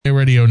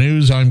Radio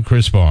News, I'm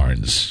Chris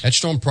Barnes.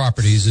 Edgestone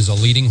Properties is a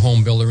leading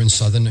home builder in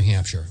southern New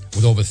Hampshire.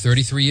 With over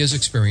 33 years'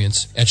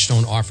 experience,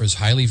 Edgestone offers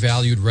highly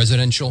valued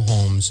residential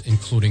homes,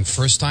 including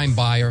first-time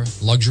buyer,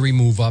 luxury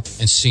move-up,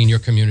 and senior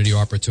community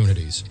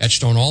opportunities.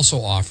 Edgestone also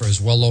offers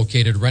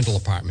well-located rental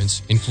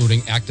apartments,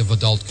 including active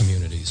adult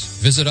communities.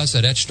 Visit us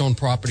at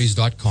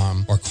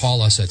edgestoneproperties.com or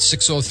call us at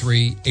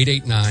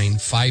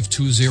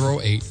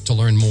 603-889-5208 to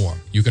learn more.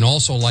 You can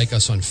also like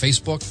us on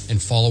Facebook and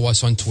follow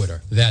us on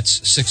Twitter. That's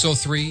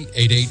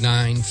 603-889-5208.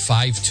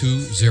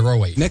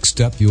 Next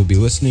up, you will be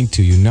listening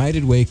to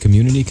United Way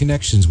Community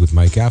Connections with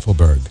Mike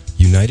Affelberg.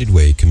 United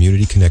Way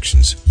Community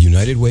Connections.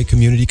 United Way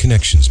Community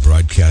Connections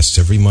broadcasts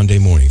every Monday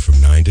morning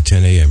from 9 to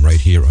 10 a.m. right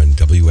here on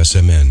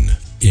WSMN.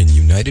 In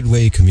United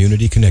Way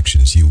Community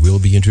Connections, you will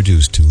be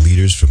introduced to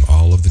leaders from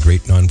all of the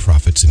great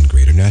nonprofits in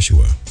Greater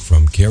Nashua,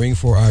 from caring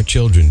for our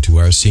children to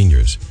our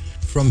seniors,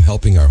 from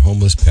helping our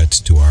homeless pets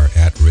to our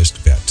at-risk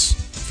vets,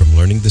 from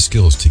learning the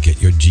skills to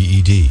get your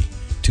GED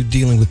to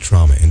dealing with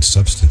trauma and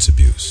substance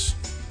abuse.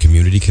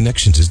 Community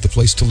Connections is the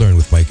place to learn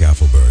with Mike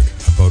Affelberg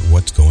about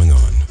what's going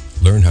on.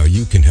 Learn how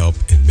you can help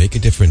and make a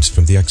difference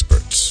from the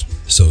experts.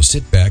 So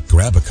sit back,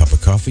 grab a cup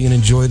of coffee, and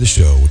enjoy the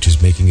show, which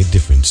is making a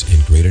difference in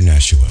Greater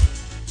Nashua.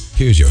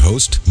 Here's your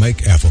host, Mike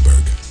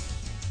Affelberg.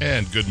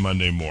 And good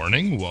Monday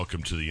morning.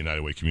 Welcome to the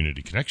United Way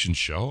Community Connections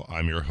Show.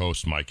 I'm your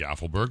host, Mike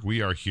Affelberg.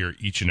 We are here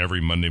each and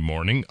every Monday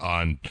morning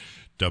on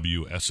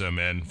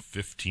WSMN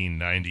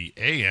 1590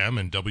 AM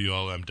and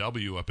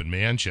WLMW up in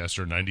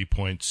Manchester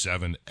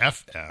 90.7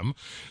 FM.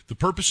 The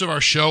purpose of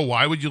our show,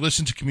 why would you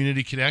listen to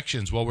Community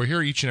Connections? Well, we're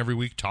here each and every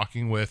week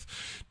talking with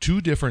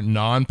two different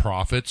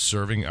nonprofits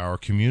serving our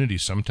community.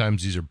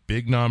 Sometimes these are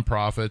big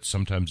nonprofits,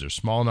 sometimes they're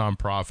small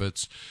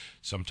nonprofits.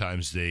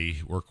 Sometimes they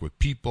work with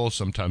people,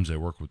 sometimes they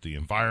work with the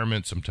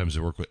environment, sometimes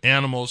they work with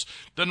animals.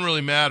 Doesn't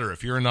really matter.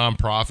 If you're a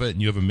nonprofit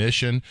and you have a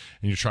mission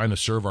and you're trying to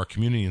serve our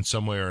community in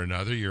some way or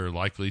another, you're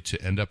likely to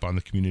end up on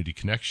the Community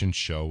Connections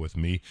show with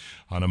me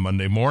on a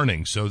Monday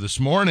morning. So this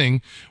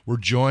morning, we're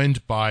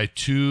joined by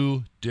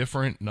two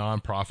different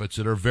nonprofits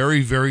that are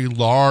very, very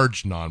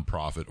large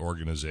nonprofit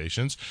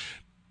organizations.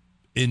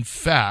 In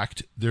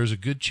fact, there's a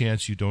good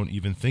chance you don't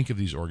even think of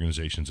these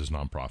organizations as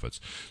nonprofits.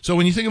 So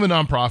when you think of a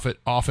nonprofit,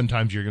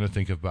 oftentimes you're going to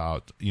think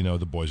about,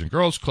 the Boys and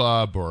Girls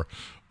Club or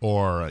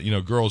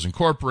Girls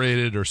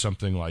Incorporated or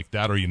something like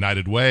that, or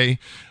United Way.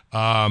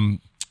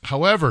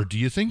 However, do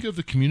you think of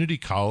the community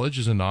college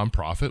as a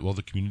nonprofit? Well,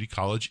 the community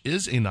college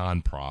is a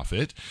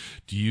nonprofit.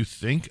 Do you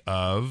think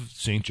of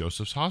St.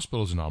 Joseph's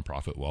Hospital as a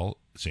nonprofit? Well,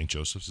 St.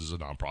 Joseph's is a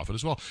nonprofit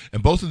as well.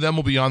 And both of them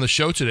will be on the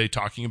show today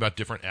talking about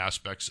different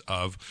aspects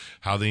of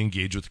how they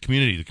engage with the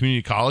community. The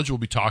community college will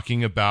be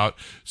talking about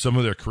some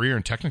of their career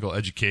and technical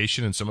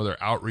education and some of their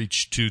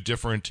outreach to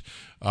different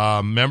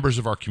members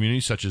of our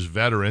community, such as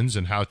veterans,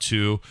 and how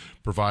to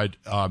provide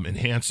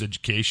enhanced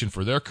education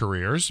for their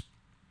careers.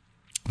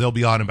 They'll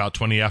be on about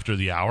 20 after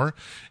the hour.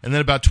 And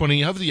then about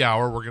 20 of the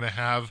hour, we're going to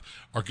have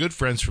our good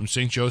friends from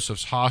St.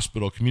 Joseph's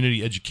Hospital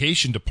Community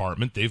Education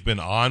Department. They've been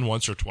on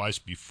once or twice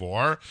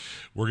before.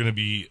 We're going to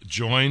be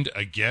joined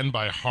again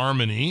by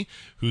Harmony,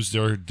 who's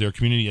their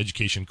community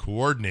education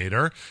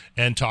coordinator,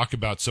 and talk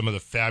about some of the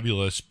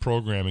fabulous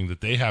programming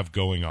that they have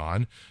going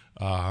on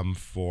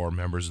for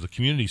members of the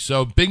community.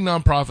 So big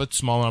nonprofits,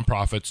 small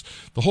nonprofits.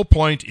 The whole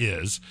point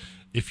is,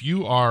 if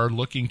you are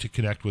looking to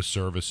connect with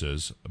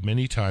services,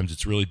 many times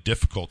it's really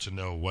difficult to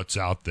know what's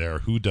out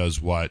there, who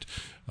does what,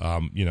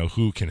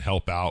 who can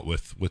help out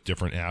with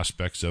different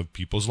aspects of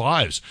people's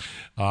lives.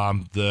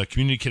 The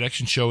Community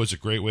Connection Show is a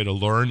great way to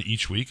learn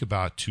each week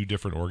about two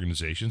different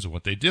organizations and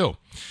what they do.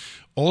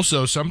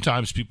 Also,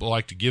 sometimes people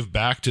like to give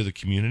back to the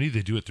community.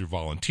 They do it through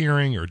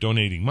volunteering or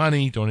donating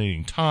money,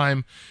 donating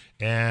time.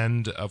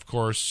 And, of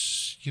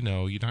course, you're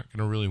not going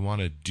to really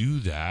want to do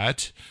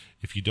that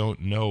if you don't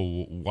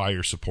know why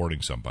you're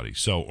supporting somebody,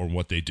 or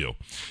what they do.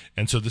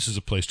 And so this is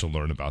a place to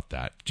learn about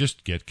that.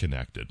 Just get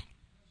connected.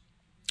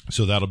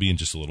 So that'll be in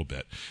just a little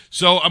bit.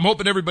 So I'm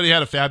hoping everybody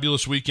had a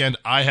fabulous weekend.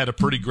 I had a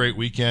pretty great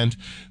weekend.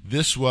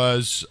 This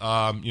was,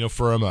 I've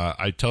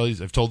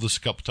told this a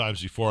couple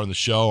times before on the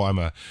show. I'm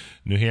a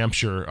New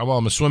Hampshire,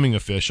 I'm a swimming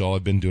official.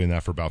 I've been doing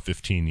that for about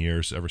 15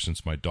 years, ever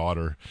since my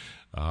daughter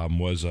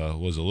was a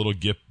little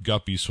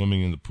guppy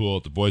swimming in the pool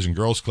at the Boys and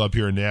Girls Club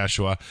here in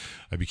Nashua.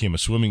 I became a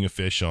swimming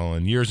official,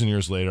 and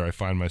years later, I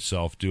find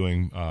myself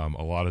doing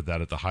a lot of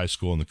that at the high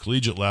school and the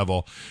collegiate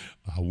level.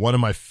 One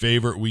of my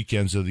favorite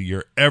weekends of the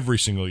year, every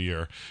single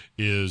year,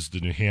 is the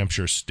New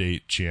Hampshire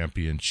State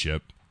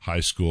Championship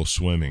high school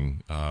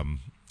swimming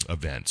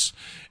events.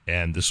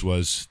 And this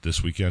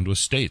weekend was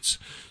states.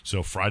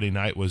 So Friday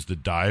night was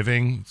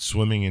the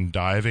swimming and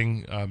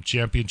diving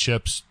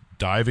championships.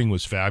 Diving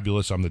was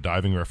fabulous. I'm the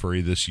diving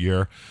referee this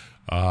year,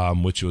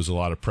 which was a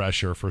lot of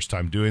pressure. First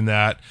time doing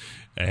that.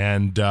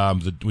 And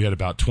we had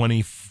about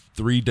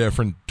 23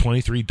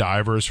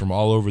 divers from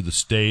all over the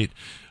state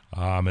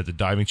at the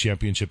diving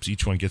championships.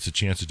 Each one gets a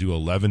chance to do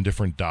 11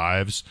 different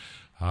dives.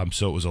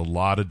 So it was a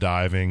lot of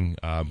diving.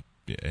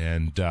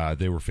 and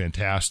they were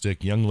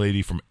fantastic. Young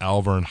lady from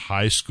Alvern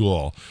High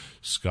School,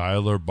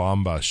 Skylar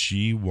Bomba,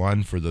 she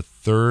won for the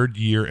third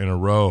year in a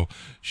row.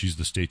 She's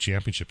the state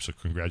championship, so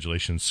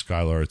congratulations,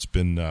 Skylar. It's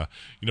been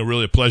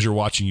really a pleasure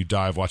watching you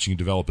dive, watching you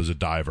develop as a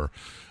diver.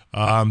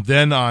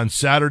 Then on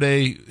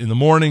Saturday in the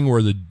morning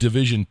were the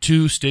Division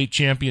II state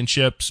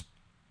championships.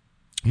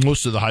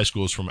 Most of the high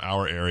schools from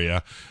our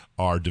area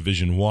are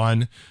Division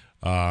I.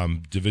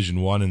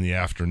 Division I in the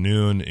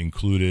afternoon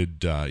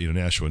included,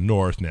 Nashua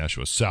North,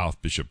 Nashua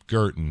South, Bishop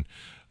Girton,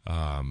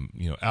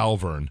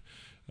 Alvern,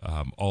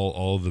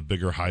 all of the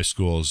bigger high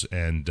schools,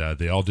 and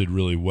they all did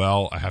really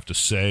well. I have to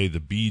say the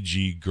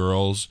BG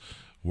girls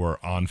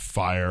were on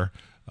fire.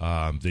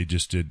 They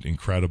just did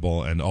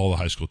incredible, and all the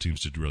high school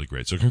teams did really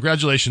great. So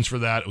congratulations for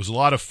that. It was a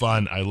lot of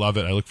fun. I love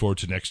it. I look forward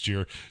to next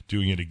year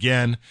doing it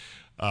again.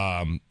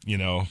 Now I'm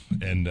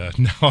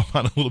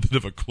on a little bit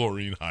of a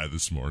chlorine high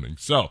this morning.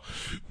 So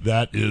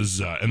that is,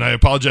 and I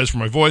apologize for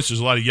my voice. There's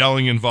a lot of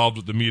yelling involved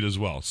with the meet as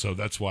well. So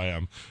that's why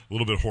I'm a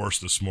little bit hoarse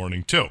this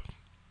morning too.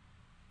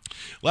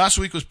 Last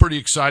week was pretty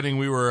exciting.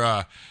 We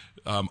were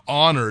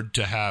honored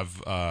to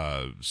have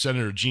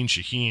Senator Jeanne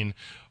Shaheen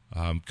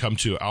come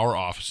to our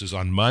offices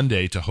on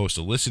Monday to host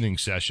a listening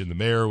session. The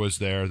mayor was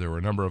there. There were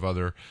a number of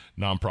other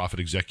nonprofit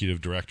executive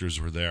directors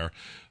were there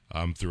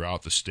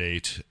throughout the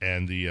state,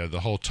 and the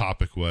whole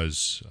topic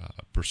was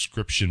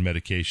prescription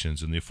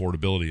medications and the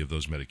affordability of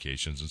those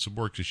medications, and some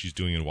work that she's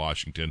doing in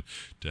Washington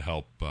to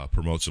help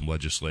promote some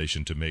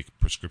legislation to make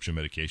prescription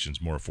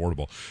medications more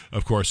affordable.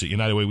 Of course, at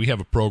United Way, we have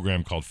a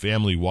program called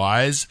Family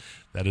Wise.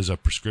 That is a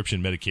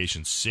prescription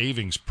medication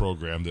savings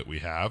program that we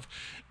have.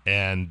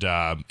 And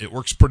it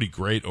works pretty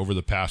great. Over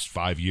the past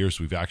 5 years,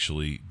 we've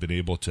actually been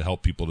able to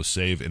help people to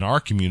save in our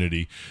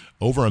community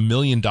over $1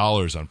 million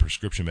on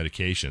prescription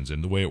medications.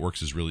 And the way it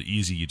works is really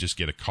easy. You just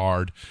get a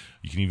card.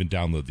 You can even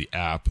download the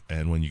app.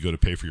 And when you go to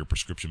pay for your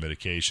prescription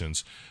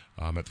medications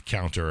at the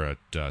counter at,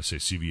 say,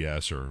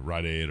 CVS or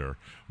Rite Aid or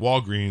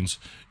Walgreens,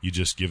 you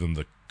just give them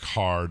the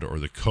card or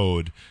the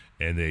code,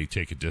 and they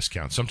take a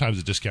discount. Sometimes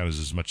the discount is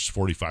as much as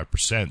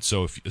 45%.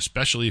 So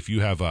especially if you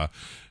have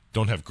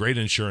don't have great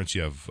insurance,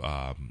 you have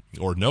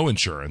or no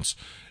insurance,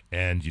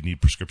 and you need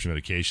prescription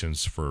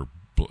medications for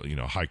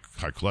high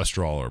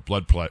cholesterol or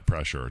blood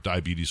pressure or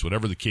diabetes,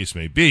 whatever the case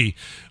may be,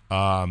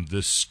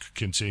 this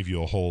can save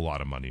you a whole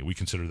lot of money. We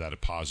consider that a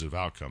positive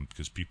outcome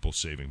because people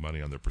saving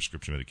money on their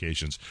prescription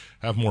medications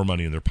have more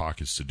money in their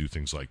pockets to do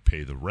things like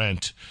pay the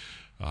rent,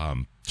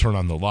 turn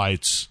on the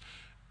lights,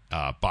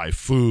 buy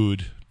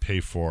food, pay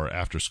for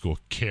after-school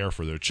care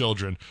for their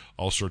children,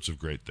 all sorts of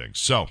great things.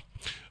 So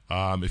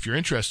if you're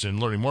interested in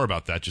learning more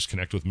about that, just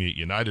connect with me at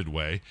United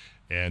Way,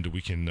 and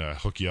we can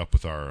hook you up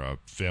with our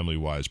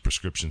Family-Wise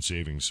prescription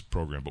savings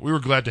program. But we were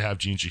glad to have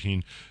Jeanne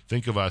Shaheen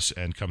think of us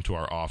and come to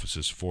our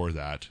offices for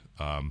that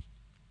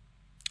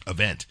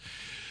event.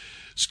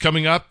 It's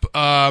coming up,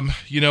 one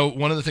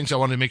of the things I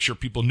wanted to make sure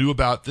people knew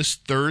about, this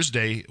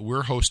Thursday,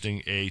 we're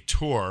hosting a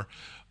tour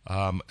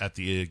at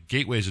the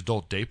Gateways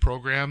Adult Day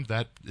program.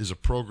 That is a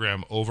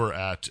program over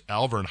at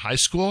Alvern High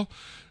School.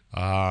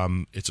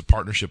 It's a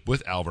partnership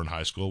with Alvern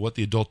High School. What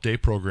the Adult Day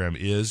program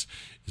is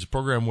a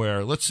program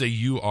where, let's say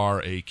you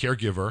are a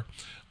caregiver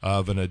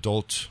of an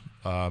adult,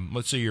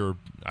 let's say you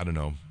have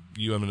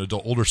an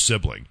adult older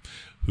sibling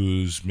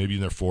who's maybe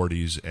in their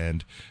 40s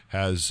and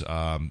has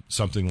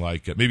something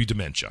like maybe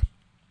dementia.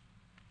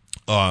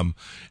 What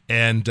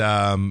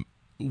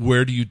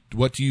do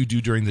you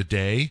do during the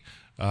day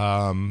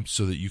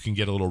so that you can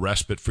get a little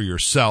respite for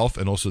yourself,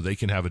 and also they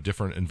can have a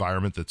different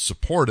environment that's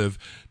supportive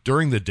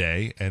during the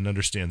day and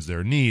understands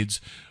their needs?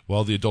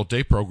 Well, the Adult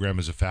Day program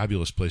is a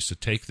fabulous place to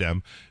take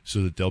them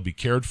so that they'll be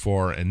cared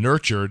for and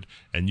nurtured,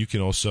 and you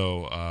can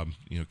also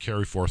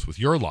carry forth with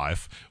your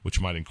life,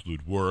 which might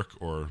include work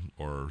or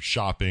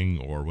shopping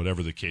or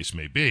whatever the case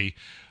may be,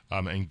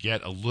 and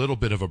get a little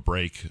bit of a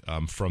break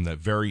from that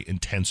very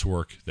intense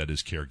work that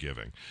is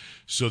caregiving.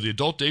 So the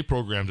Adult Day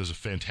program does a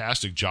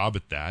fantastic job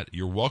at that.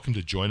 You're welcome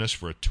to join us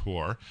for a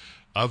tour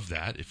of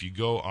that. If you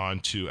go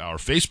on to our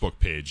Facebook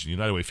page, the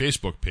United Way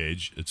Facebook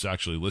page, it's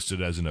actually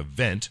listed as an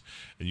event,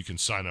 and you can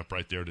sign up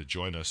right there to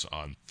join us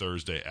on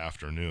Thursday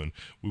afternoon.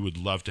 We would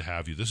love to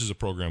have you. This is a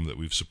program that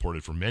we've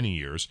supported for many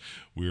years.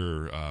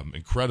 We're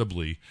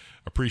incredibly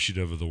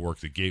appreciative of the work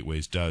that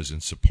Gateways does in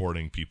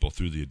supporting people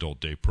through the Adult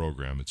Day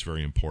program. It's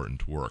very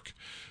important work.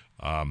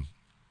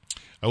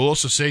 I will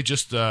also say,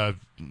 just as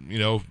an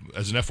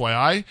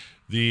FYI,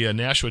 the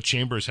Nashua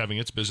Chamber is having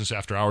its business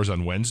after hours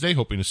on Wednesday,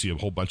 hoping to see a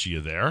whole bunch of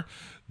you there.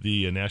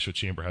 The Nashua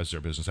Chamber has their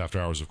business after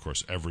hours, of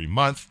course, every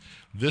month.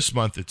 This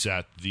month it's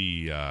at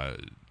the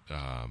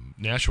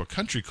Nashua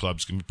Country Club.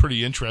 It's going to be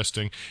pretty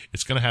interesting.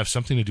 It's going to have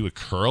something to do with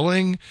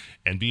curling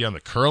and be on the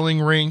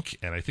curling rink,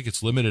 and I think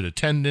it's limited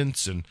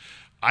attendance, and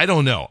I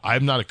don't know.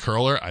 I'm not a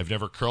curler. I've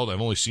never curled.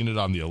 I've only seen it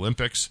on the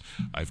Olympics.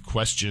 I've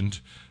questioned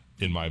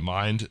in my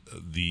mind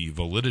the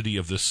validity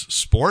of this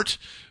sport,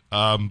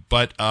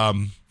 but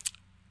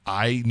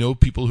I know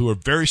people who are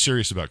very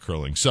serious about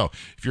curling. So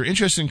if you're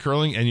interested in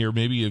curling and you're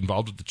maybe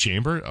involved with the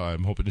chamber,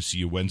 I'm hoping to see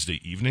you Wednesday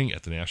evening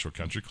at the Nashua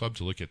Country Club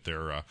to look at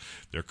their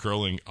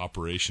curling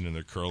operation and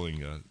their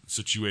curling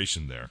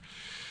situation there.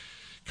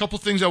 Couple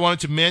things I wanted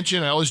to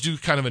mention. I always do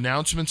kind of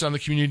announcements on the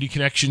Community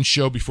Connection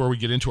show before we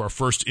get into our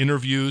first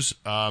interviews.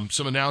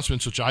 Some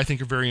announcements which I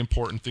think are very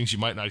important, things you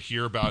might not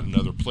hear about in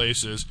other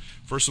places.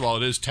 First of all,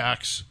 it is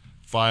tax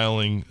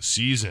filing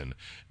season,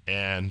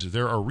 and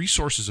there are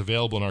resources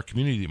available in our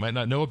community that you might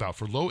not know about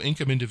for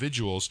low-income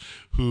individuals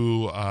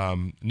who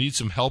need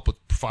some help with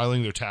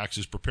filing their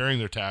taxes, preparing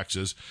their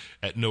taxes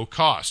at no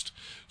cost.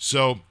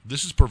 So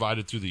this is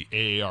provided through the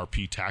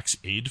AARP Tax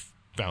Aid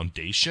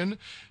Foundation.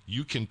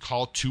 You can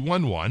call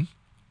 211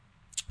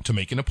 to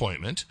make an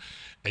appointment,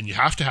 and you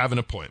have to have an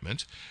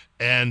appointment.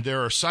 And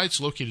there are sites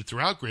located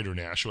throughout Greater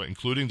Nashua,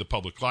 including the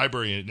Public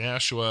Library in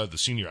Nashua, the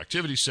Senior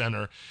Activity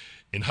Center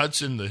in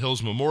Hudson, the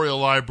Hills Memorial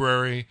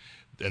Library,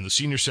 and the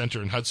Senior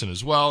Center in Hudson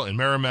as well, in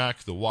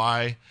Merrimack, the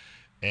Y,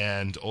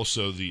 and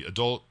also the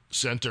Adult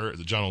Center,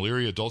 the John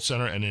O'Leary Adult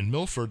Center, and in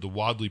Milford, the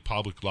Wadley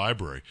Public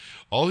Library.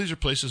 All these are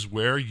places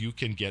where you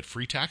can get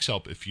free tax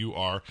help if you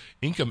are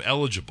income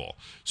eligible.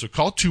 So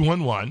call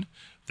 211.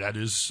 That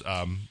is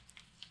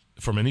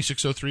from any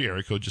 603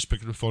 area code. Just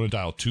pick up the phone and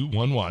dial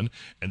 211,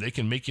 and they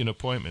can make you an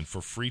appointment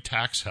for free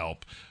tax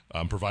help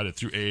provided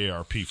through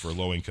AARP for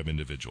low-income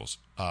individuals.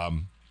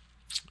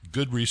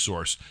 Good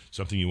resource,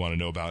 something you want to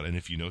know about, and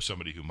if you know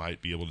somebody who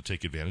might be able to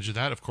take advantage of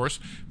that, of course,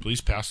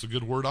 please pass the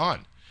good word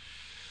on.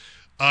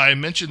 I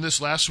mentioned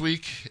this last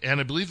week, and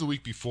I believe the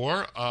week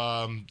before.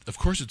 Of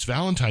course, it's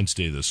Valentine's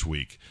Day this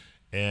week,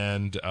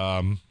 and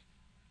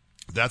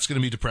that's going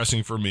to be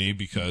depressing for me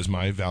because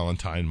my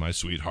Valentine, my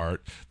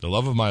sweetheart, the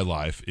love of my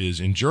life, is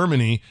in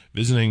Germany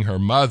visiting her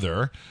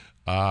mother.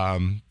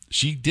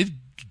 She did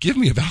give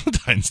me a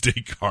Valentine's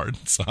Day card,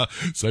 so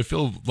I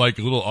feel like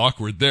a little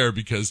awkward there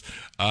because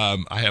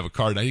I have a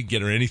card. I didn't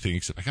get her anything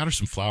except I got her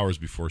some flowers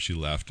before she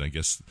left, and I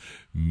guess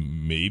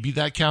maybe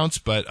that counts,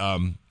 but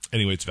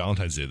anyway, it's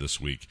Valentine's Day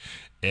this week,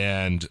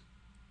 and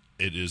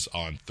it is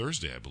on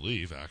Thursday, I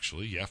believe,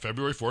 actually. Yeah,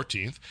 February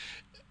 14th.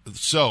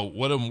 So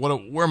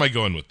where am I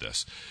going with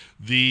this?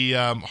 The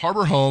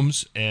Harbor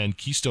Homes and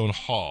Keystone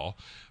Hall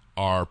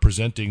are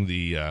presenting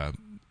the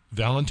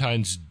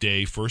Valentine's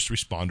Day First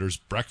Responders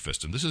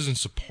Breakfast, and this is in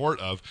support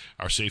of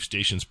our Safe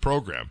Stations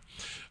program.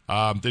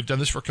 They've done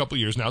this for a couple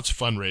years now. It's a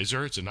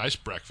fundraiser. It's a nice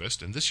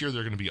breakfast, and this year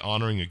they're going to be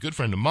honoring a good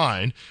friend of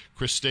mine,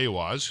 Chris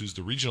Stawaz, who's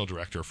the regional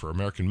director for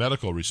American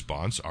Medical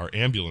Response, our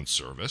ambulance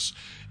service,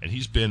 and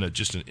he's been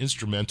just an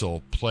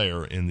instrumental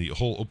player in the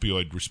whole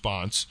opioid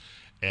response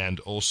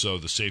and also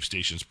the Safe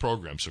Stations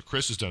program. So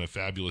Chris has done a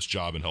fabulous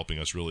job in helping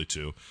us really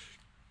to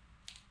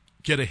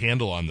get a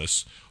handle on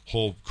this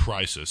whole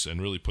crisis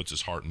and really puts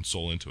his heart and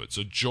soul into it.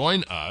 So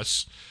join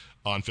us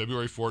on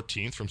February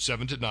 14th from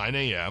 7 to 9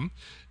 a.m.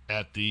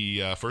 at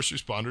the First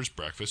Responders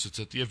Breakfast. It's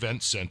at the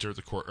Event Center,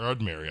 the Courtyard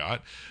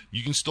Marriott.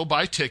 You can still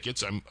buy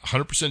tickets. I'm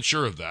 100%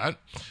 sure of that.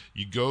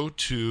 You go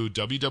to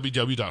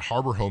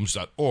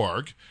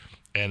www.harborhomes.org,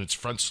 and it's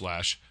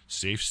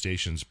 /Safe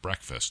Stations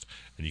Breakfast,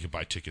 and you can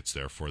buy tickets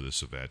there for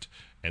this event.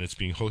 And it's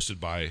being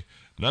hosted by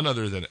none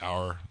other than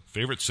our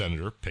favorite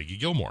senator, Peggy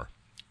Gilmore.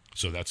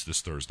 So that's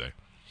this Thursday.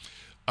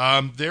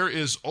 There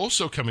is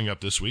also coming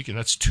up this week, and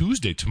that's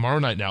Tuesday, tomorrow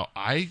night. Now,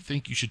 I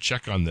think you should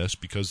check on this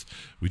because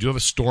we do have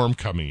a storm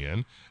coming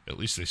in. At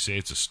least they say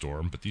it's a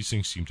storm, but these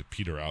things seem to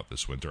peter out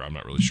this winter. I'm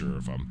not really sure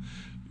if I'm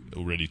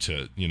ready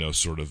to,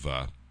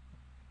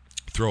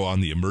 throw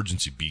on the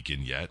emergency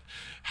beacon yet.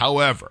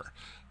 However,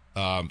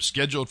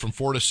 scheduled from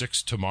 4 to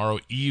 6 tomorrow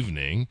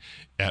evening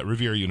at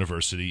Riviera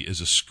University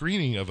is a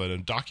screening of a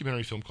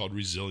documentary film called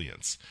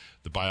Resilience,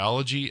 The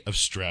Biology of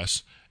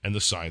Stress and the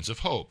Signs of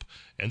Hope.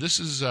 And this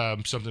is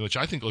something which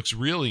I think looks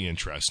really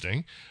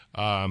interesting.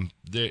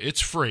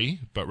 It's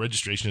free, but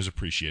registration is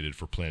appreciated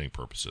for planning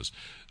purposes.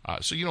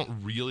 So you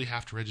don't really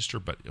have to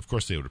register, but of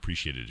course they would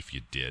appreciate it if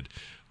you did.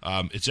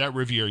 It's at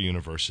Riviera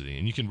University,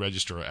 and you can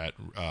register at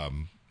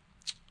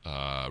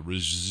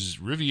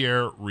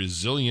Riviera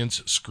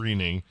Resilience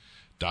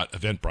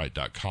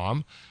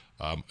Screening.eventbrite.com.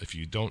 If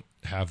you don't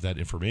have that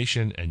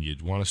information and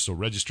you'd want to still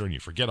register and you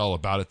forget all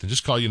about it, then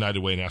just call United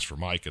Way and ask for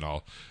Mike, and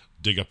I'll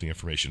dig up the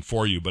information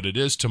for you. But it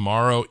is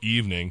tomorrow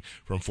evening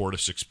from 4 to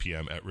 6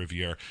 p.m. at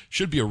Riviera.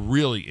 Should be a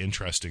really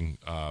interesting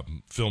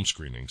film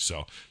screening,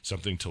 so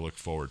something to look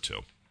forward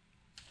to.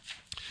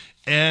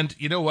 And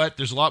you know what?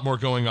 There's a lot more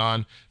going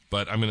on,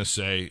 but I'm going to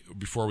say,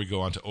 before we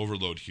go on to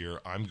Overload here,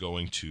 I'm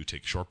going to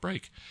take a short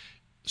break.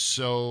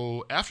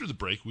 So after the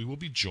break, we will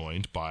be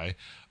joined by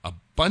a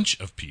bunch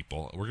of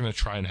people. We're going to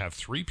try and have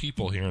 3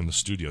 people here in the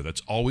studio.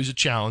 That's always a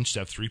challenge to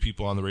have 3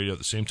 people on the radio at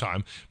the same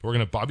time. But we're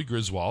going to have Bobby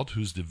Griswold,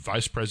 who's the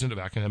Vice President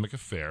of Academic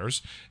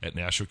Affairs at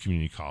Nashua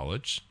Community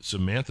College,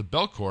 Samantha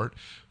Belcourt,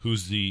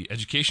 who's the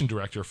Education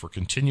Director for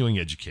Continuing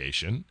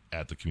Education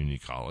at the Community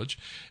College,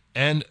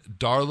 and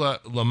Darla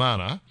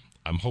Lamana,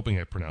 I'm hoping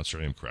I pronounced her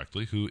name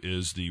correctly, who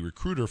is the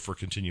recruiter for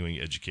continuing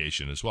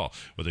education as well,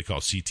 what they call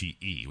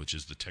CTE, which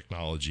is the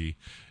Technology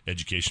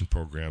Education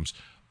Programs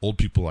old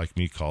people like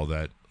me call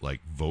that like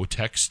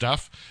Votech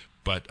stuff,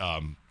 but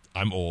I'm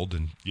old,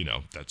 and,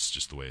 that's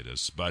just the way it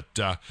is. But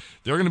they're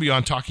going to be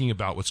on talking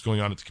about what's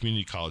going on at the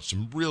community college,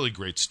 some really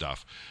great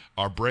stuff.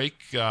 Our break,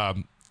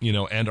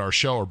 and our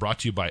show are brought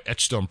to you by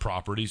Etchstone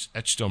Properties.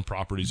 Etchstone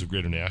Properties of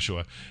Greater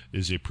Nashua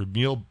is a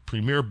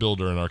premier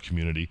builder in our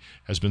community,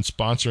 has been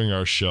sponsoring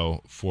our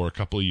show for a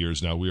couple of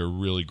years now. We are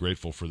really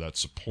grateful for that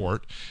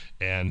support,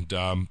 and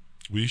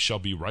we shall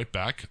be right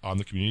back on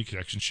the Community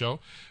Connection Show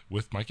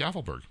with Mike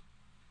Affelberg.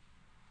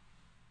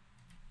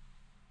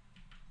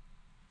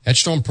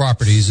 Etchstone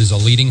Properties is a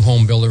leading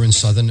home builder in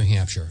southern New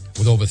Hampshire.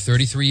 With over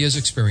 33 years'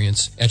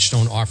 experience,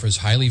 Etchstone offers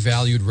highly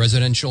valued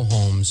residential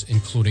homes,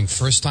 including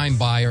first-time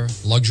buyer,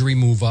 luxury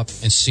move-up,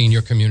 and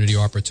senior community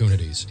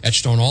opportunities.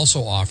 Etchstone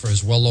also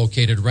offers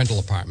well-located rental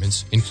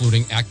apartments,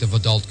 including active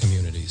adult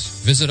communities.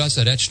 Visit us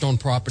at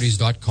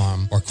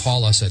etchstoneproperties.com or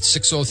call us at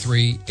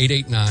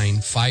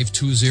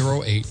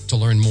 603-889-5208 to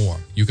learn more.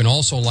 You can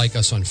also like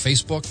us on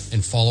Facebook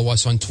and follow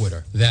us on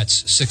Twitter.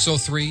 That's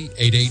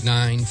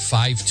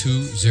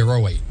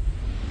 603-889-5208.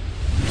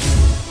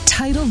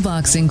 Title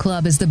Boxing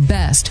Club is the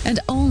best and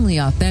only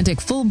authentic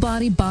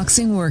full-body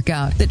boxing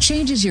workout that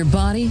changes your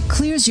body,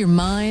 clears your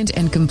mind,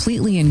 and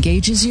completely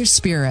engages your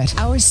spirit.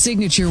 Our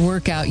signature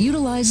workout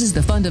utilizes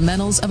the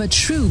fundamentals of a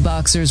true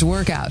boxer's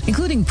workout,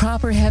 including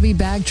proper heavy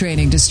bag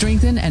training to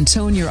strengthen and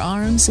tone your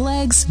arms,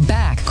 legs,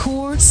 back,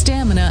 core,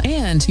 stamina,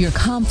 and your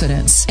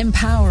confidence.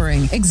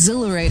 Empowering,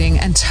 exhilarating,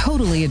 and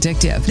totally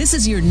addictive. This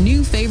is your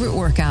new favorite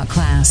workout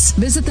class.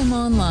 Visit them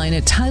online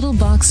at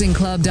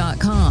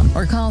TitleBoxingClub.com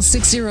or call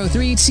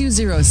 603-206-5608.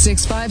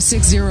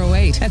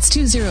 That's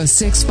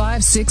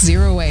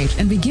 206-5608.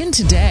 And begin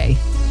today.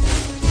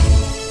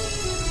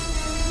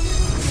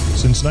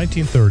 Since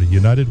 1930,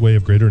 United Way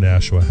of Greater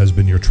Nashua has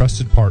been your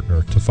trusted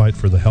partner to fight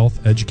for the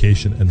health,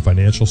 education, and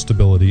financial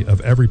stability of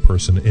every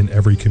person in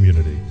every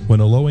community.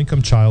 When a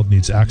low-income child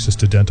needs access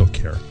to dental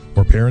care,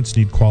 or parents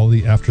need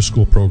quality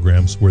after-school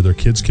programs where their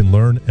kids can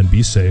learn and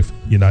be safe,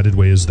 United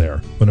Way is there.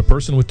 When a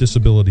person with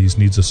disabilities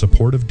needs a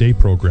supportive day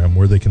program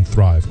where they can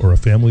thrive, or a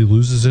family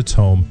loses its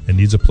home and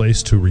needs a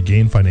place to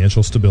regain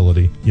financial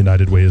stability,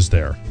 United Way is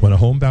there. When a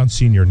homebound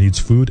senior needs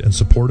food and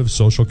supportive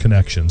social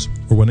connections,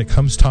 or when it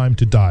comes time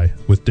to die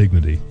with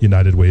dignity,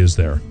 United Way is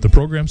there. The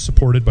programs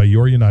supported by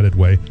your United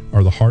Way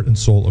are the heart and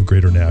soul of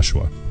Greater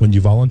Nashua. When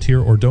you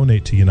volunteer or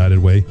donate to United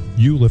Way,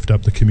 you lift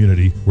up the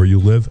community where you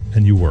live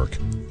and you work.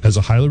 As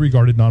a highly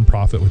regarded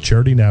nonprofit with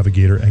Charity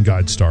Navigator and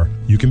GuideStar,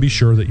 you can be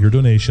sure that your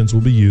donations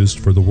will be used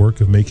for the work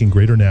of making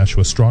Greater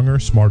Nashua stronger,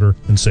 smarter,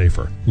 and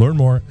safer. Learn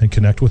more and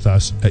connect with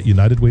us at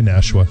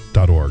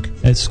UnitedWayNashua.org.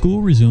 As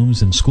school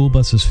resumes and school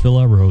buses fill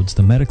our roads,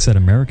 the medics at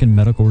American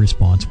Medical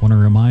Response want to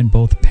remind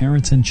both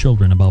parents and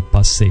children about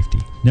bus safety.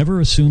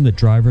 Never assume that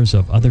drivers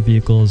of other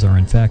vehicles are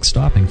in fact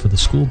stopping for the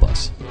school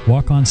bus.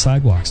 Walk on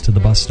sidewalks to the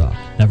bus stop.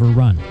 Never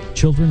run.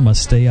 Children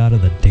must stay out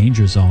of the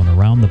danger zone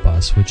around the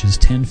bus, which is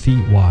 10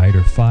 feet wide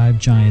or 5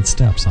 giant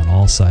steps on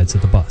all sides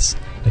of the bus.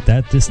 At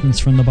that distance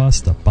from the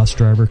bus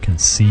driver can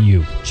see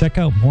you. Check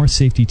out more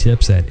safety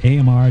tips at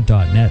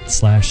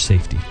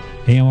amr.net/safety.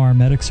 AMR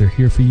medics are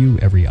here for you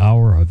every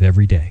hour of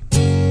every day.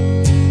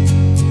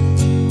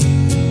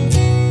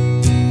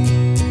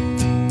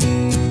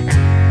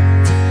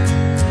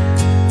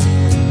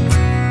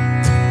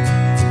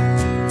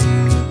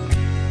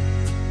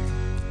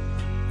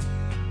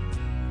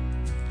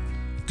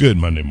 Good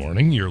Monday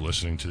morning. You're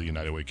listening to the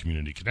United Way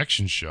Community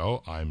Connection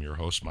Show. I'm your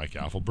host, Mike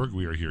Affelberg.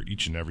 We are here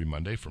each and every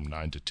Monday from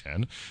 9 to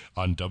 10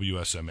 on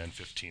WSMN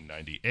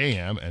 1590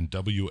 AM and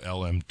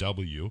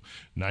WLMW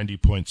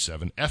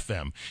 90.7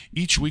 FM.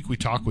 Each week we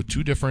talk with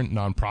two different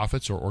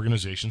nonprofits or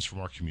organizations from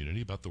our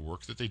community about the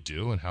work that they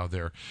do and how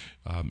they're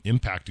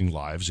impacting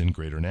lives in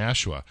Greater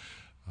Nashua.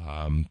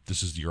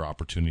 This is your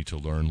opportunity to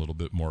learn a little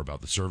bit more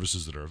about the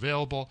services that are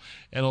available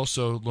and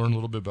also learn a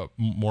little bit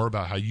more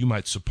about how you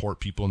might support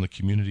people in the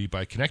community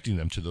by connecting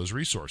them to those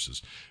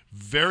resources.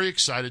 Very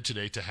excited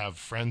today to have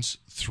friends,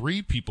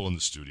 3 people in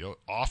the studio.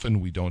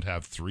 Often we don't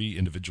have 3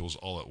 individuals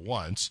all at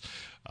once.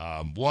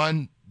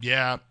 1,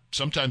 yeah,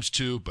 sometimes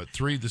 2, but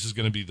 3, this is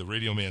going to be the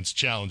Radio Man's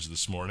challenge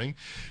this morning.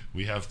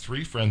 We have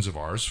 3 friends of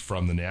ours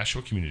from the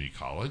Nashua Community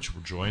College.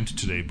 We're joined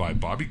today by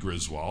Bobby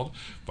Griswold,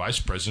 Vice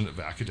President of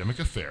Academic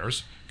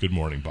Affairs. Good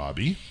morning,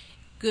 Bobby.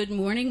 Good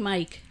morning,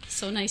 Mike.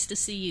 So nice to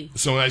see you.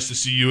 So nice to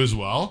see you as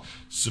well.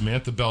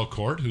 Samantha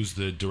Belcourt, who's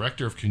the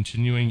Director of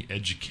Continuing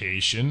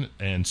Education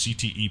and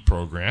CTE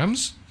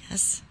Programs.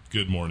 Yes.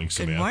 Good morning,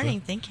 Samantha. Good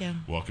morning. Thank you.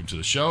 Welcome to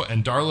the show.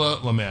 And Darla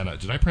Lamana.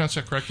 Did I pronounce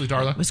that correctly,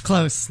 Darla? It was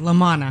close.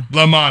 Lamana.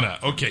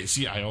 Lamana. Okay.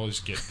 See, I always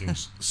get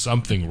things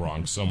something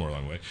wrong somewhere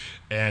along the way.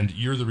 And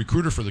you're the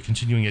recruiter for the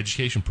Continuing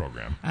Education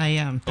Program. I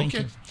am. Thank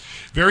you.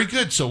 Very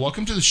good. So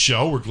welcome to the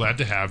show. We're glad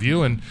to have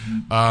you. And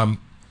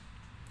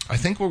I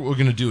think what we're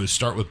going to do is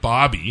start with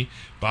Bobby.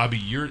 Bobby,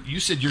 you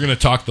said you're going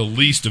to talk the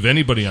least of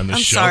anybody on this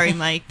show. I'm sorry,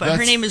 Mike, but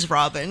her name is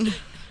Robin.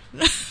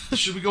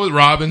 Should we go with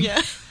Robin?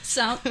 Yeah.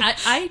 So but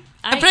I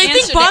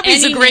think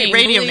Bobby's a great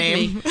radio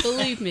name.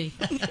 Believe me.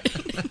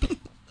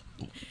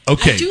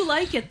 Okay. I do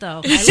like it,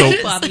 though. I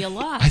like Bobby a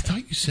lot. I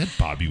thought you said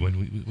Bobby when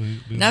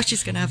we Now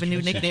she's going to have a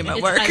new nickname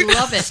at work. I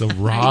love it. So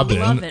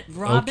Robin. I love it.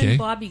 Robin Okay.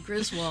 Bobby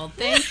Griswold.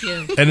 Thank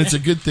you. And it's a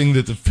good thing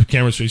that the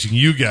camera's facing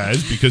you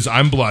guys because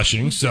I'm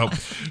blushing. So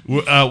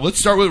let's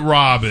start with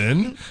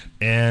Robin.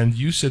 And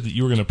you said that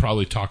you were going to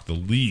probably talk the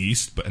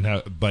least,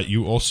 but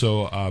you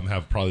also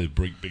have probably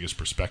the biggest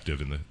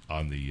perspective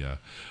on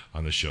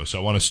the show. So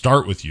I want to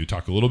start with you,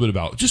 talk a little bit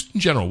about just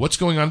in general what's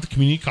going on at the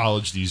community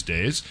college these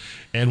days,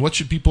 and what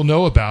should people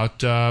know about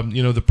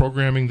the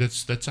programming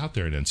that's out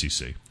there at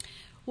NCC.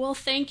 Well,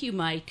 thank you,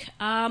 Mike.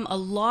 A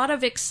lot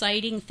of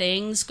exciting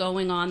things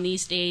going on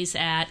these days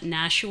at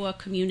Nashua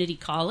Community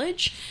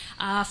College.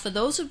 For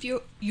those of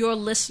your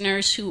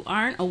listeners who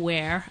aren't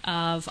aware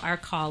of our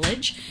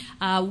college,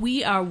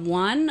 we are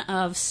one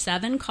of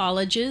 7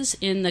 colleges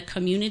in the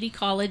community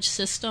college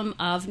system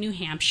of New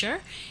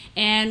Hampshire,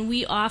 and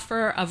we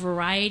offer a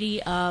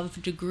variety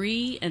of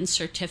degree and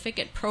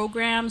certificate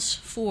programs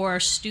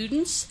for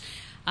students,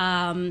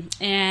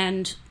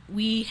 and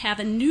we have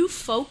a new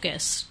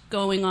focus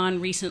going on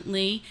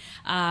recently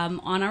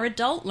on our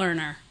adult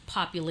learner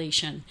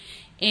population.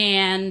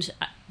 And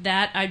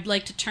that I'd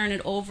like to turn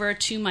it over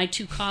to my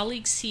 2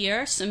 colleagues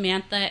here,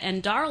 Samantha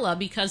and Darla,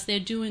 because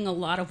they're doing a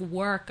lot of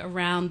work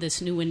around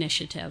this new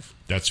initiative.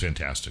 That's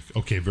fantastic.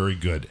 Okay, very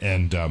good.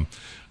 And I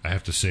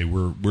have to say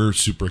we're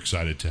super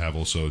excited to have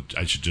also,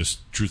 I should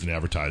just, Truth in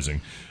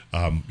Advertising,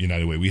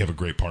 United Way. We have a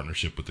great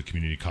partnership with the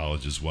community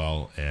college as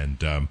well.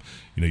 And,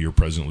 your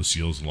president,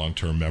 Lucille, is a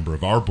long-term member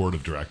of our board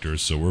of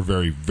directors. So we're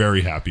very,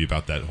 very happy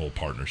about that whole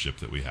partnership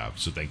that we have.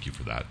 So thank you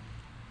for that.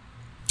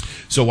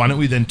 So why don't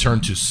we then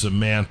turn to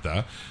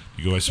Samantha?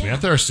 You go as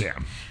Samantha or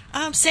Sam?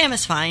 Sam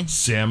is fine.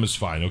 Sam is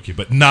fine. Okay,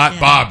 but not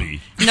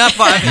Bobby. Not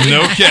Bobby.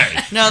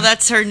 Okay. No,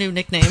 that's her new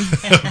nickname.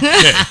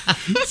 Okay.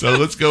 So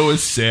let's go with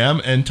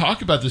Sam and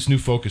talk about this new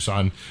focus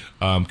on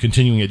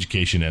continuing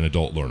education and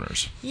adult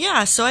learners.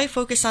 Yeah, so I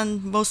focus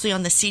mostly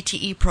on the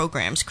CTE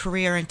programs,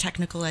 career and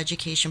technical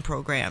education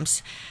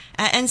programs.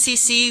 At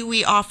NCC,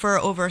 we offer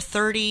over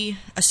 30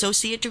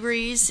 associate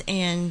degrees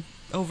and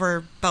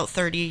over about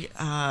 30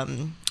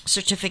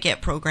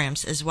 certificate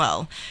programs as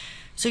well.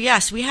 So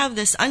yes, we have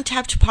this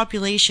untapped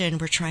population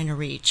we're trying to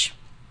reach.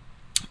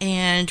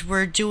 And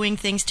we're doing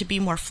things to be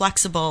more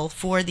flexible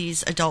for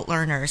these adult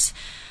learners.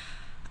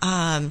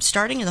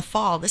 Starting in the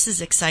fall, this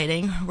is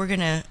exciting. We're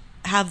going to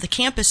have the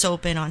campus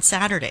open on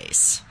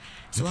Saturdays.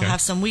 So we'll have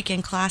some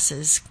weekend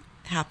classes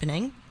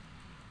happening.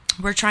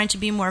 We're trying to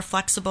be more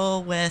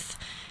flexible with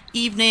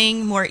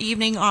more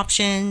evening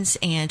options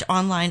and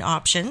online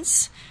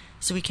options,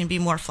 so we can be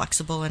more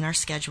flexible in our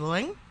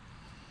scheduling.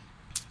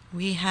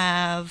 We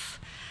have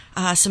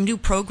some new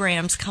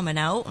programs coming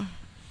out.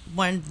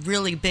 One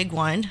really big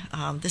one,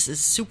 this is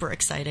super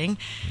exciting,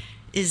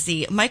 is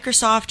the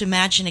Microsoft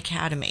Imagine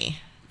Academy.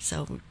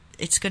 So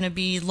it's going to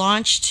be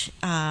launched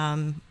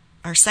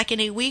our second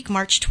 8 week,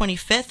 March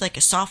 25th, like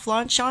a soft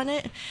launch on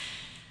it.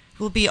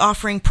 We'll be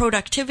offering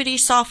productivity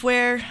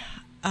software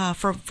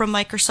from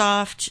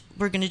Microsoft.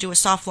 We're going to do a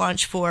soft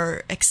launch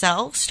for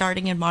Excel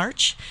starting in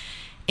March.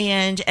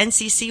 And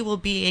NCC will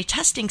be a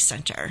testing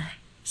center.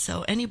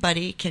 So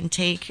anybody can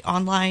take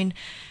online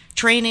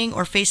training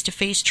or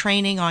face-to-face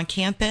training on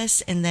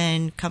campus and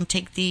then come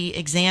take the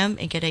exam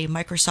and get a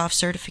Microsoft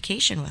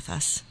certification with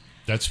us.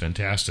 That's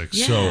fantastic.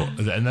 Yeah.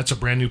 So, and that's a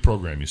brand new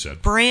program, you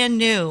said? Brand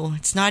new.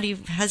 It's not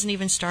even, hasn't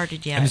even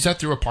started yet. And is that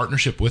through a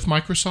partnership with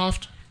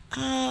Microsoft?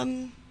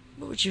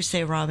 What would you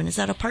say, Robin? Is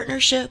that a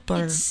partnership?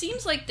 Or? It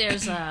seems like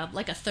there's a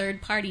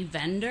third-party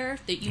vendor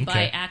that you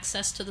buy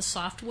access to the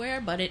software,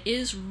 but it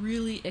is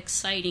really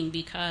exciting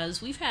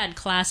because we've had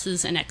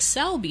classes in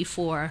Excel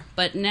before,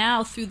 but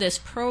now through this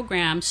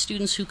program,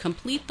 students who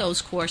complete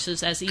those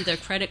courses as either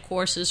credit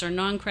courses or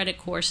non-credit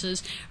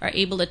courses are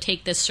able to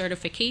take this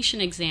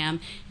certification exam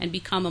and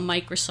become a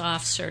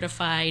Microsoft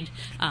certified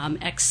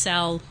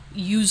Excel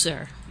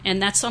user.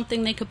 And that's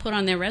something they could put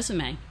on their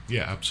resume.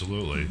 Yeah,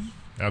 absolutely. Mm-hmm.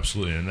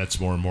 Absolutely, and that's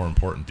more and more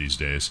important these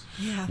days.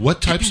 Yeah.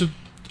 What types of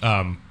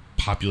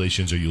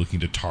populations are you looking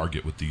to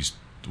target with these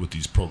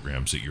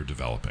programs that you're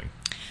developing?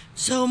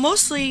 So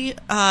mostly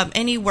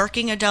any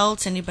working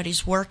adults,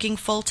 anybody's working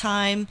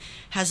full-time,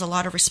 has a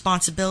lot of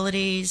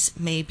responsibilities,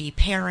 maybe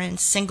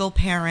parents, single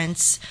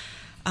parents,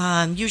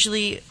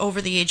 usually over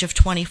the age of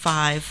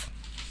 25.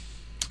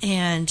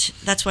 And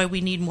that's why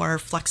we need more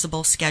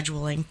flexible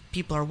scheduling.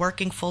 People are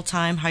working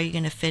full-time. How are you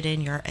going to fit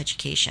in your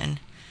education?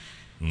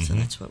 Mm-hmm. So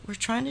that's what we're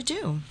trying to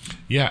do.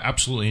 Yeah,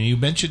 absolutely. And you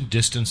mentioned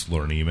distance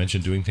learning. You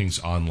mentioned doing things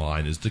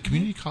online. Is the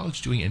community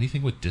college doing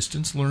anything with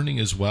distance learning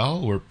as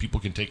well, where people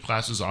can take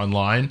classes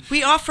online?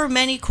 We offer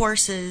many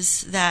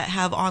courses that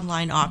have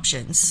online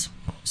options.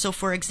 So,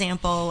 for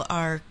example,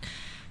 our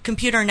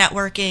computer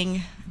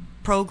networking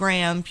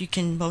program, you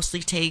can mostly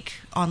take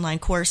online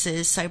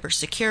courses,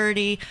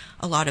 cybersecurity,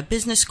 a lot of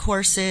business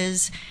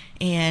courses,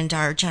 and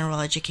our general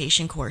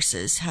education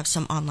courses have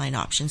some online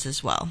options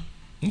as well.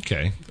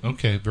 Okay,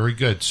 very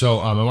good. So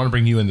I want to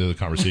bring you into the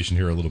conversation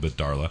here a little bit,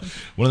 Darla.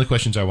 One of the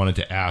questions I wanted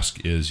to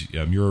ask is,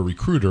 you're a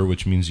recruiter,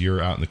 which means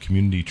you're out in the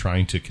community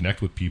trying to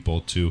connect with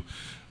people to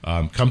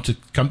come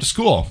to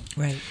school.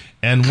 Right.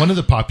 And one of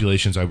the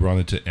populations I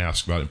wanted to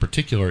ask about in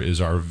particular is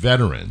our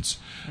veterans.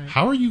 Right.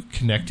 How are you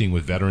connecting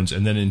with veterans,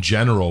 and then in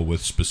general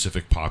with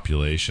specific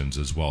populations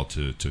as well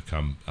to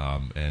come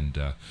and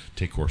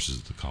take courses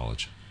at the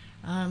college?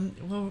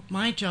 Well,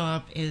 my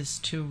job is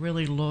to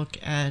really look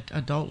at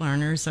adult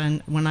learners,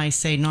 and when I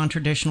say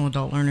non-traditional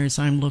adult learners,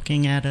 I'm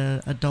looking at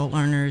adult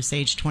learners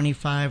age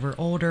 25 or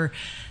older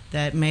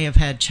that may have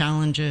had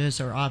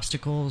challenges or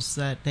obstacles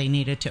that they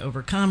needed to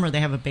overcome, or they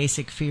have a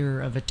basic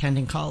fear of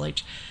attending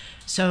college.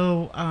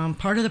 So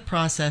part of the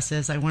process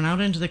is I went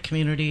out into the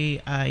community.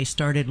 I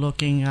started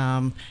looking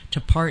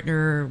to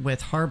partner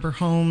with Harbor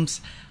Homes.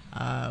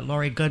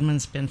 Lori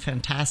Goodman's been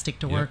fantastic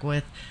to work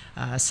with.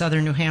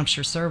 Southern New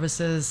Hampshire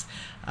Services.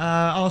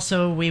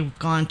 Also, we've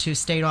gone to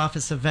State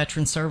Office of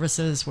Veteran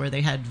Services where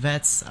they had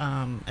vets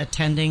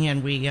attending,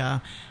 and we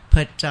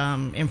put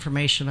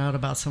information out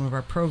about some of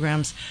our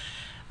programs.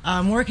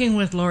 I'm working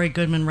with Lori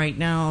Goodman right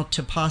now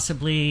to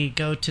possibly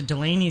go to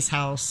Delaney's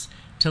house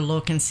to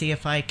look and see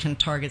if I can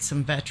target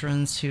some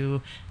veterans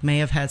who may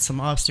have had some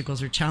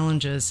obstacles or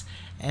challenges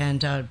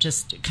and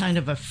just kind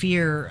of a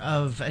fear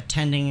of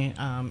attending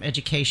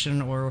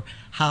education or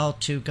how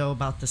to go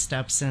about the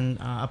steps and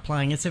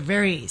applying. It's a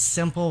very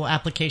simple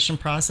application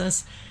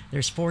process.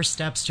 There's 4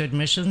 steps to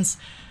admissions.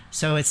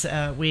 So it's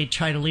we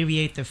try to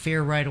alleviate the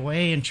fear right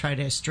away and try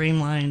to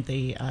streamline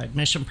the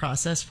admission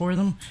process for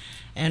them.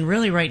 And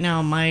really right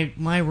now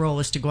my role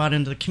is to go out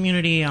into the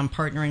community. I'm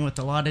partnering with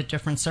a lot of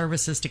different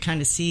services to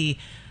kind of see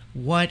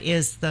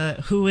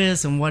who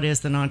is and what is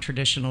the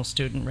non-traditional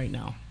student right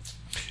now.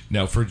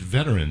 Now, for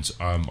veterans,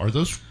 are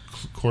those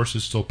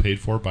courses still paid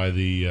for by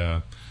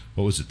the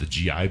what was it, the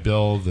GI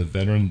Bill, the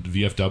veteran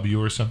VFW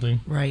or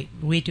something? Right.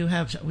 We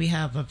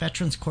have a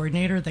veterans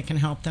coordinator that can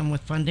help them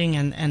with funding,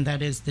 and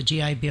that is the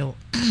GI Bill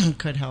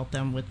could help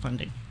them with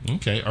funding.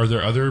 Okay. Are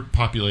there other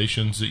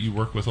populations that you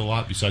work with a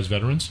lot besides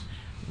veterans?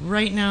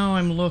 Right now,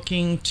 I'm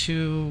looking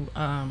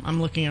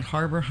at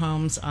Harbor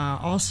Homes.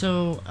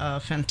 Also, a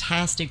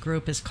fantastic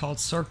group is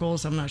called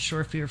Circles. I'm not sure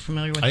if you're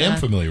familiar with that. I am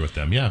familiar with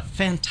them, yeah.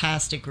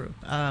 Fantastic group.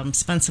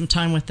 Spent some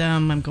time with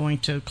them. I'm going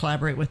to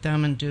collaborate with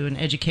them and do an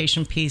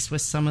education piece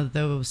with some of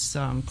those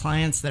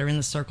clients that are in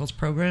the Circles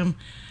program.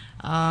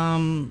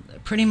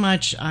 Pretty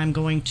much, I'm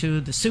going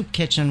to the soup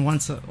kitchen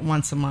once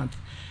a month.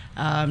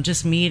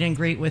 Just meet and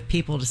greet with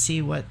people to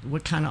see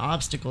what kind of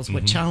obstacles,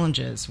 what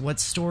challenges, what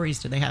stories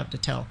do they have to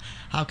tell,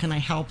 how can I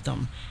help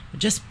them,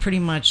 just pretty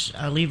much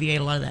alleviate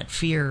a lot of that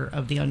fear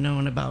of the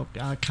unknown about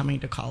coming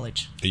to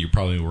college. You're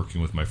probably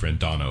working with my friend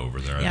Donna over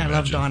there. I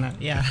love Donna,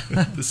 yeah.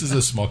 This is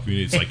a small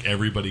community. It's like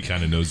everybody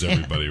kind of knows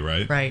everybody,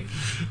 right? Right.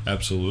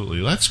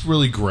 Absolutely. That's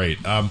really great.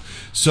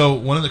 So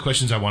one of the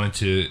questions I wanted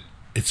to,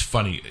 it's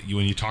funny,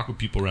 when you talk with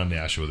people around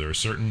Nashua, there are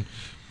certain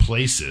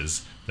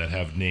places that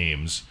have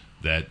names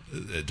that,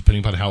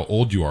 depending upon how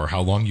old you are,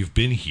 how long you've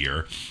been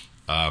here,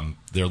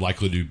 they're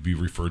likely to be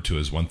referred to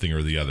as one thing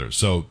or the other.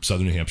 So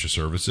Southern New Hampshire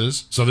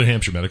Services, Southern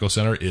Hampshire Medical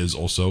Center is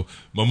also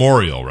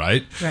Memorial,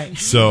 right? Right.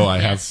 So I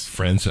have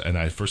friends,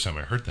 and first time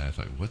I heard that, I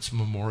thought, what's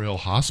Memorial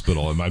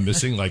Hospital? Am I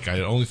missing? Like, I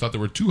only thought there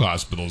were 2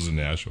 hospitals in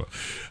Nashua.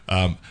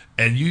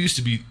 And you used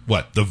to be,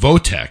 the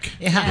VOTEC,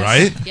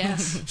 right?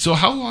 Yes. So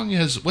how long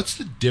what's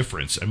the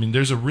difference? I mean,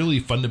 there's a really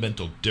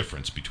fundamental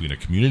difference between a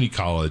community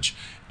college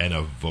and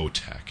a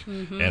VOTEC.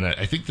 And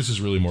I think this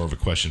is really more of a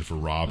question for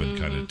Robin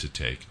kind of to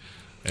take.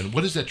 And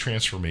what has that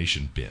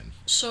transformation been?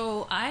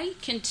 So I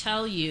can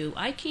tell you,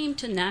 I came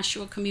to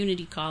Nashua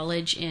Community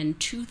College in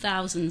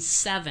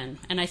 2007,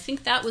 and I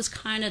think that was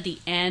kind of the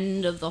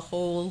end of the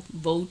whole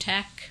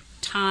VOTEC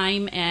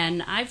time,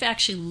 and I've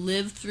actually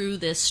lived through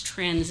this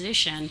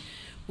transition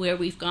where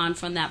we've gone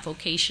from that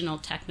vocational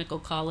technical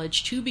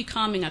college to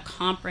becoming a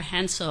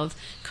comprehensive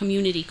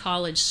community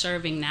college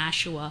serving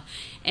Nashua.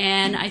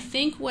 And I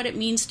think what it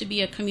means to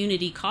be a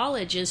community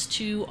college is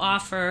to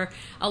offer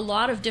a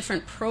lot of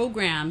different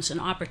programs and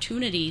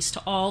opportunities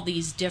to all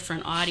these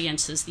different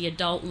audiences, the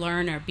adult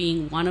learner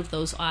being one of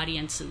those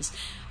audiences.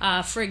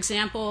 For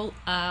example,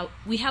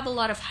 we have a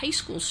lot of high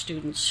school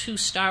students who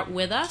start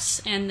with us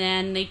and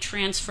then they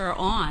transfer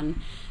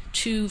on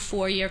to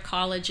 4-year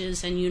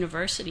colleges and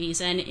universities,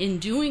 and in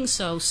doing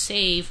so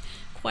save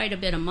quite a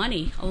bit of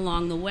money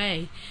along the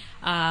way.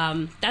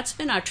 That's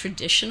been our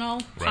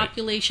traditional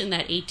population,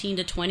 that 18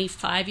 to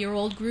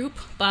 25-year-old group.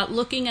 But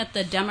looking at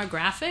the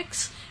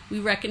demographics, we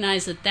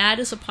recognize that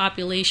is a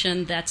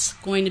population that's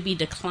going to be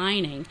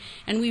declining,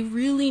 and we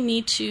really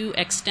need to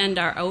extend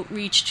our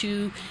outreach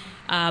to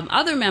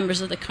other members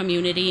of the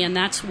community, and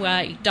that's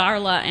why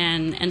Darla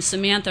and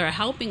Samantha are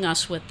helping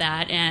us with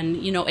that,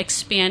 and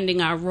expanding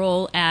our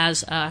role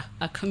as a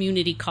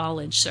community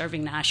college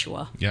serving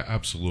Nashua. Yeah,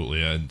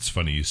 absolutely. And it's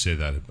funny you say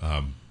that.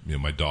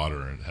 My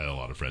daughter had a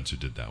lot of friends who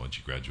did that when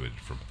she graduated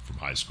from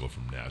high school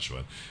from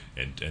Nashua,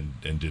 and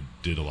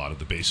did a lot of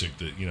the basic,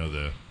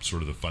 the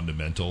sort of the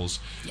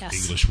fundamentals,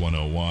 English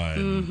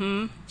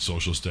 101,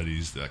 social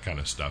studies, that kind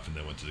of stuff, and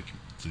then went to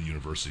the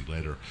university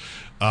later.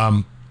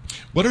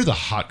 What are the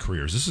hot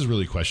careers? This is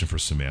really a question for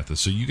Samantha.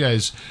 So you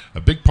guys,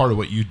 a big part of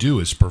what you do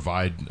is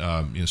provide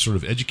sort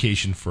of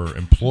education for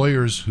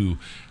employers who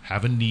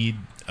have a need,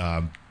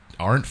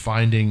 aren't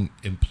finding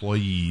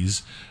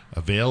employees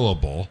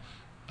available.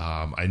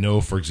 I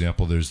know, for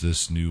example, there's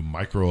this new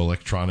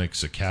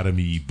Microelectronics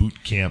Academy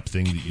boot camp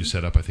thing that you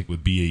set up, I think,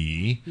 with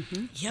BAE.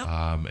 Mm-hmm. Yep.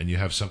 And you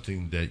have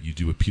something that you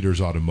do with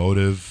Peters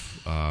Automotive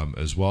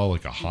as well,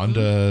 like a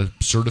Honda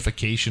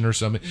certification or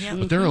something. Yep.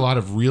 But there are a lot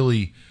of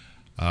really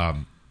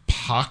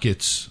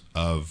pockets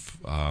of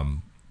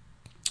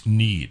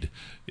need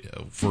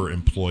for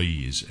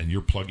employees, and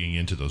you're plugging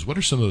into those. What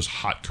are some of those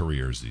hot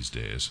careers these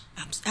days?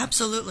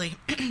 Absolutely.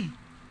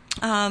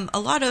 A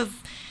lot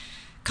of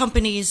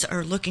companies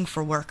are looking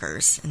for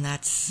workers, and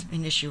that's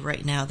an issue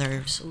right now.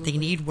 They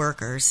need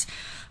workers.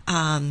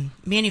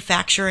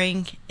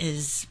 Manufacturing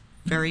is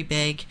very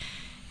big.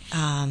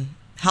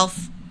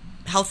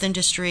 Health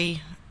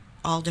industry,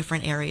 all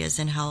different areas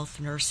in health,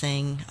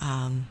 nursing,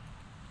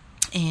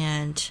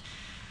 and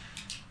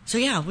so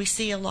yeah, we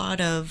see a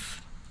lot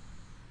of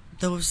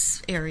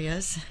those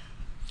areas.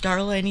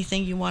 Darla,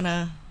 anything you want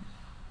to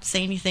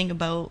say anything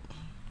about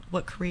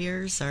what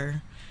careers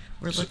we're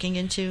looking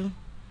into?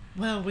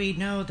 Well, we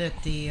know that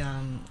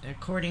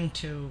according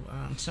to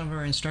some of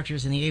our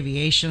instructors in the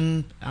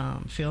aviation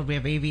field, we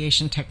have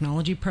aviation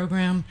technology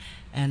program,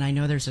 and I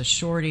know there's a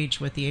shortage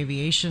with the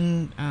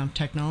aviation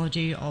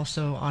technology.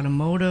 Also,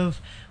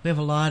 automotive. We have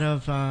a lot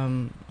of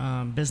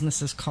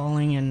businesses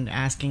calling and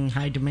asking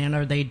high demand.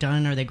 Are they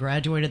done? Are they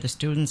graduated? The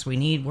students. We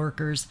need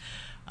workers.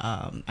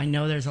 I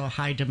know there's a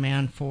high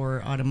demand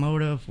for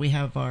automotive. We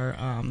have our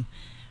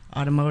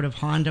automotive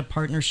Honda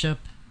partnership.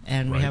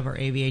 And we have our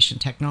aviation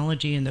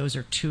technology, and those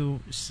are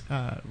two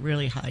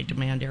really high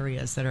demand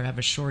areas that have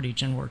a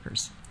shortage in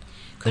workers.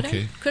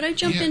 Could I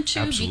jump in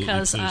too?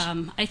 Because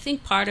please. I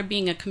think part of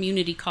being a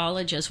community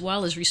college as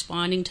well is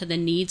responding to the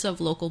needs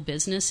of local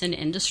business and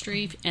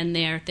industry and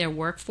their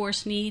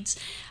workforce needs.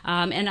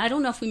 And I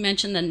don't know if we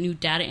mentioned the new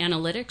data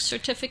analytics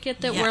certificate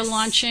that we're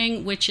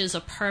launching, which is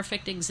a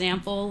perfect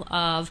example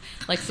of,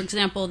 like, for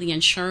example, the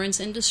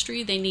insurance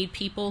industry. They need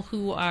people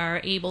who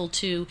are able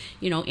to,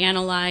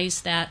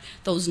 analyze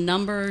those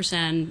numbers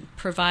and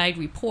provide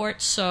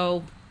reports.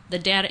 So the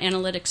data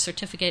analytics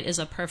certificate is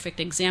a perfect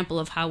example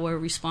of how we're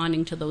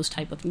responding to those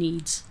type of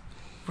needs.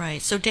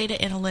 Right. So data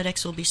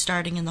analytics will be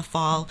starting in the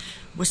fall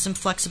with some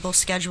flexible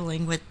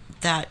scheduling with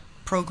that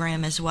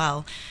program as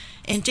well.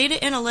 And data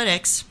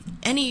analytics,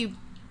 any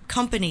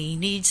company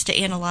needs to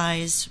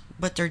analyze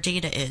what their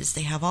data is.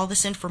 They have all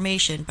this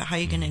information, but how are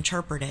you going to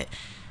interpret it?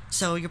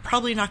 So you're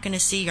probably not going to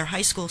see your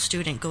high school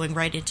student going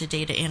right into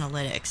data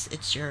analytics.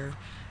 It's your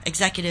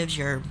executives,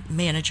 your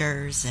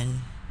managers, and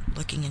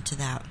looking into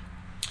that.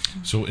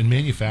 So in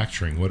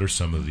manufacturing, what are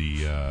some of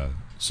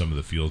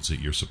the fields that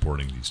you're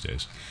supporting these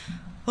days?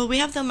 Well, we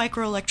have the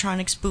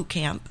Microelectronics Boot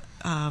Camp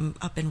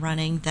up and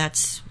running.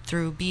 That's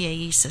through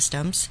BAE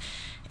Systems,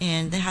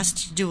 and that has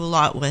to do a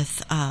lot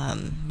with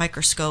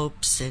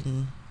microscopes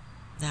and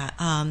that.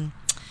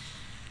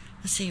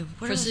 Let's see.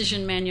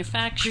 Precision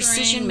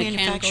manufacturing,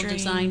 mechanical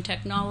design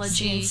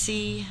technology.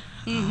 CNC.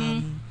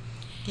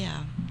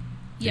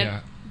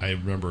 Yeah. I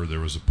remember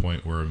there was a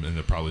point where, and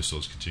it probably still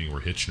is continuing,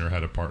 where Hitchner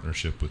had a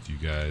partnership with you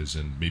guys,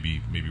 and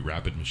maybe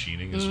Rapid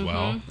Machining as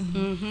well.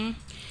 Mm-hmm.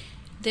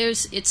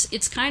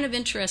 It's kind of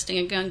interesting,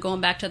 again,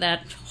 going back to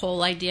that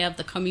whole idea of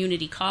the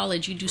community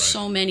college. You do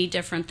so many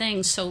different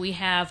things. So we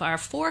have our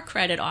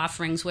 4-credit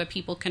offerings where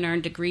people can earn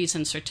degrees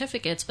and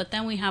certificates, but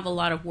then we have a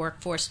lot of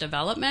workforce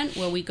development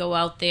where we go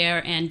out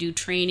there and do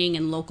training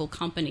in local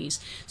companies.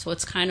 So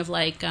it's kind of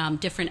like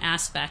different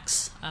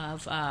aspects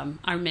of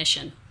our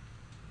mission.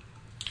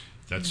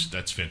 That's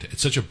fantastic.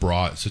 It's such a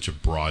broad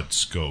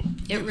scope.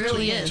 It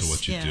really is to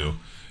what you do.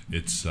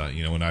 It's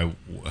when I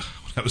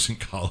was in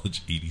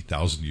college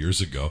 80,000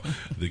 years ago,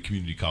 the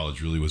community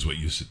college really was what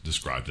you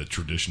described, a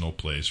traditional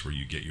place where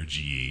you get your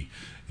GE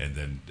and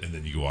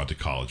then you go on to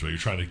college, where you're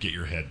trying to get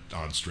your head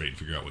on straight and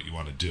figure out what you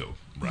want to do.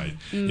 Right?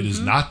 Mm-hmm. It is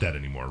not that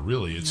anymore.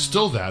 Really, it's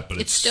still that, but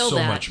it's still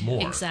so much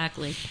more.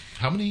 Exactly.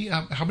 How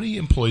many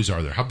employees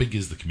are there? How big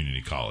is the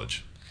community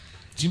college?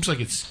 It seems like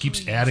it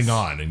keeps adding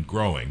on and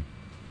growing.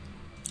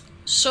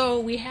 So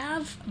we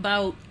have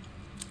about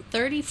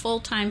 30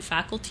 full-time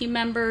faculty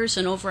members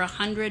and over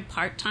 100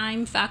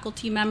 part-time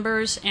faculty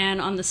members. And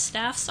on the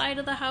staff side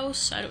of the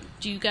house,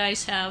 do you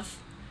guys have?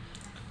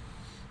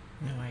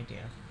 No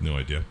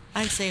idea.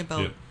 I'd say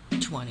about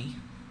 20.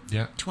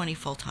 Yeah. 20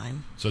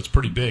 full-time. So it's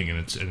pretty big, and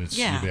it's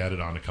yeah. You've added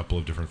on a couple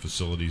of different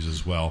facilities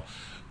as well.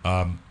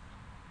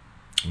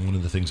 One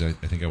of the things I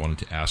think I wanted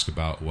to ask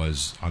about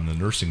was on the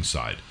nursing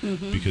side,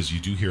 because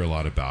you do hear a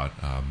lot about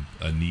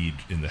a need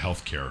in the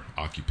healthcare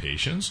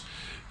occupations.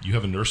 You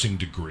have a nursing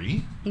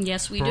degree.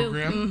 Yes, we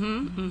program? do.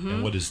 Mm-hmm.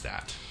 And what is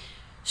that?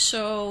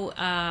 So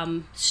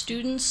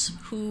students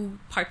who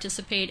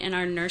participate in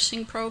our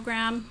nursing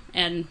program,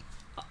 and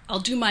I'll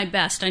do my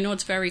best. I know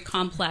it's very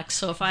complex,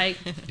 so if I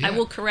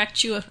will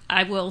correct you.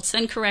 I will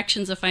send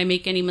corrections if I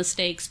make any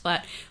mistakes.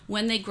 But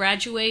when they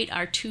graduate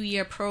our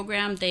 2-year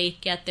program, they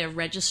get their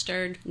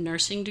registered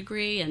nursing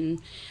degree,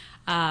 and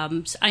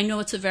I know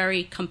it's a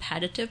very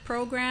competitive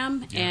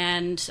program,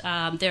 and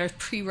there are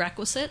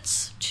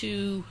prerequisites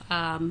to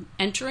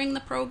entering the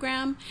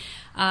program.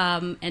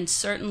 And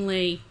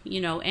certainly,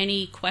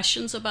 any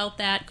questions about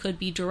that could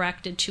be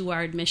directed to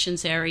our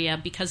admissions area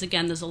because,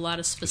 again, there's a lot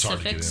of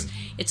specifics.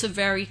 It's a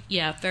very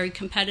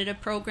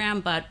competitive program,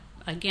 but,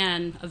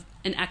 again,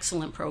 an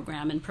excellent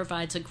program and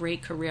provides a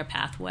great career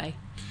pathway.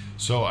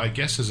 So I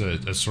guess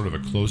as sort of a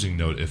closing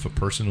note, if a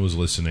person was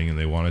listening and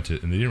they wanted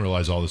to, and they didn't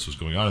realize all this was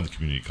going on in the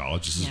community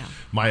college,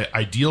 my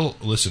ideal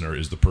listener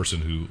is the person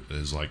who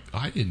is like,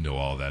 I didn't know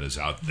all that is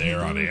out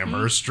there on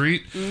Amherst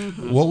Street.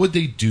 Mm-hmm. What would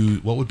they do?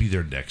 What would be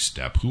their next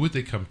step? Who would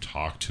they come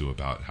talk to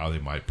about how they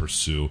might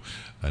pursue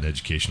an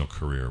educational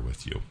career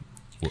with you?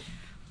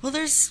 Well,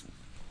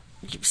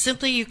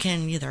 you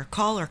can either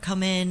call or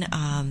come in.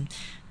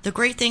 The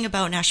great thing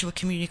about Nashua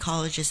Community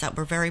College is that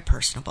we're very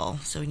personable.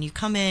 So when you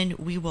come in,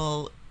 we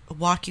will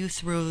walk you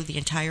through the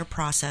entire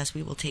process.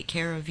 We will take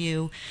care of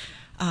you,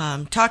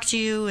 talk to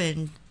you,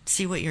 and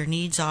see what your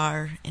needs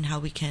are and how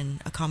we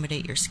can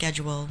accommodate your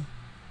schedule.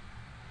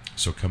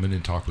 So come in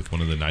and talk with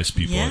one of the nice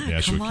people at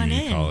Nashua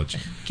Community College.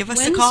 Give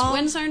us a call.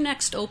 When's our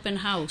next open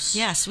house?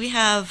 Yes, we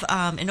have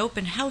an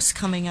open house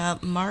coming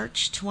up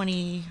March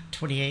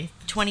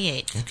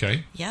 28th.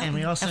 Okay. Yeah. And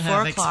we also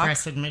have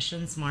express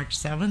admissions March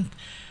 7th.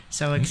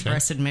 So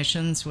express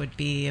admissions would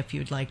be if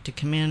you'd like to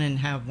come in and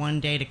have one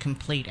day to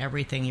complete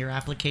everything, your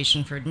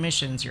application for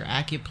admissions, your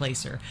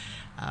AccuPlacer,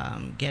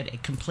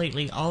 get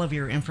completely all of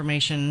your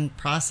information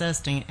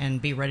processed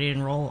and be ready to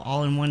enroll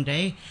all in one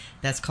day.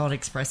 That's called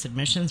express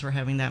admissions. We're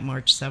having that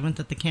March 7th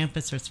at the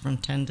campus. It's from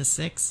 10 to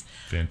 6.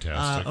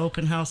 Fantastic.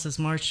 Open house is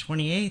March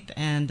 28th,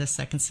 and the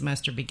second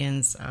semester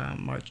begins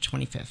March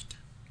 25th.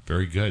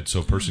 Very good.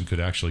 So a person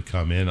could actually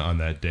come in on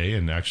that day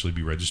and actually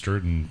be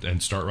registered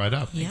and start right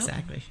up. Yep.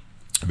 Exactly.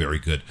 Very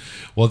good.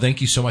 Well, thank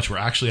you so much. We're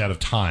actually out of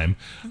time.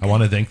 Okay. I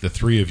want to thank the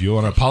three of you.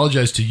 I want to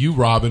apologize to you,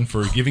 Robin,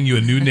 for giving you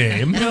a new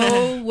name.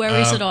 No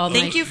worries at all,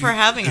 Mike. Thank you for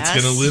having us.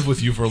 It's going to live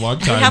with you for a long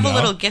time. I have now. a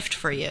little gift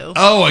for you.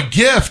 Oh, a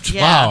gift!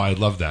 Yeah. Wow, I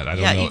love that. I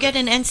don't know. You get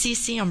an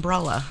NCC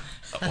umbrella.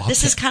 Well,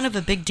 this is kind of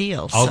a big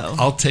deal.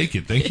 I'll take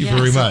it. Thank you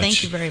very much.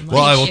 Thank you very much.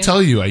 Well, I will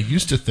tell you, I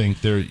used to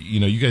think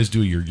you guys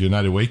do your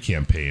United Way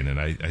campaign, and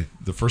I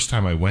the first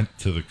time I went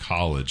to the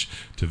college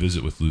to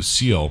visit with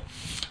Lucille,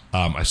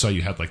 I saw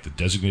you had like the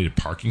designated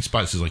parking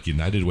spot. It says like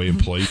United Way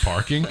employee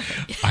parking.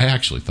 I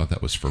actually thought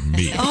that was for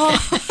me.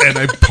 And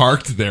I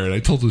parked there and I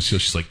told Lucille,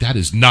 she's like, that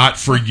is not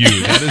for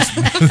you. That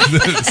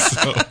is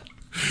so.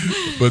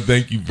 But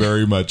thank you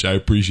very much. I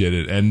appreciate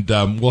it. And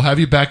we'll have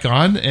you back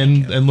on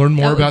and learn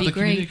more about the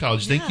community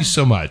college. Thank you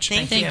so much.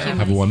 Thank you.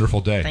 Have a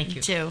wonderful day. Thank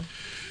you. Too.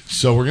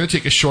 So we're going to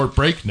take a short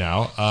break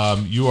now.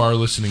 You are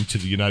listening to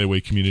the United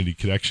Way Community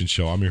Connection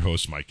Show. I'm your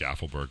host, Mike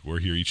Affelberg. We're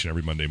here each and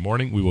every Monday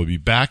morning. We will be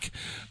back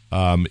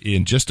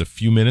in just a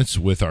few minutes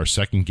with our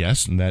second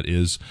guest, and that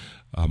is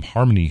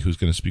Harmony, who's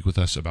going to speak with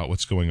us about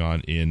what's going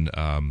on in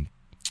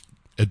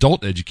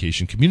adult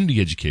education,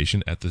 community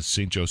education at the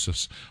St.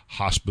 Joseph's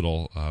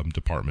Hospital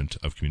Department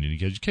of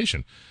Community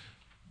Education.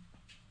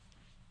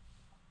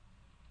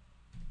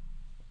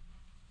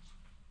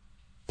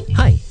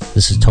 Hi,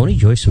 this is Tony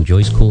Joyce from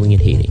Joyce Cooling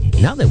and Heating.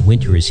 Now that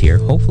winter is here,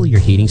 hopefully your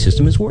heating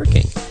system is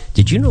working.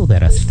 Did you know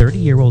that a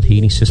 30-year-old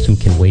heating system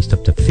can waste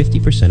up to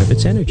 50% of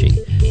its energy?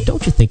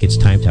 Don't you think it's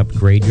time to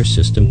upgrade your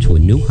system to a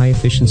new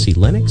high-efficiency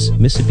Lennox,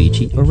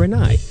 Mitsubishi, or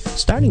Rinnai?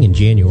 Starting in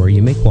January,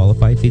 you may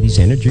qualify for these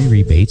energy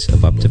rebates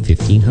of up to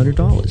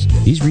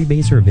 $1,500. These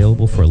rebates are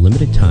available for a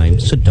limited time,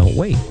 so don't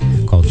wait.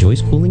 Call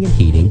Joyce Cooling and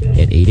Heating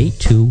at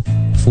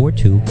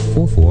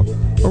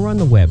 882-4244 or on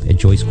the web at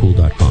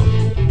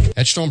joycecool.com.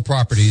 Edgestone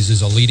Properties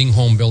is a leading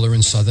home builder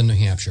in southern New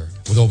Hampshire.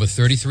 With over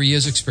 33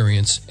 years'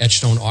 experience,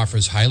 Edgestone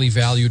offers highly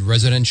valued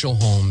residential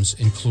homes,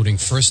 including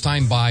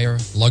first-time buyer,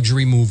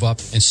 luxury move-up,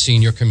 and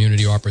senior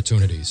community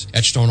opportunities.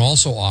 Edgestone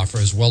also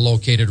offers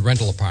well-located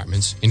rental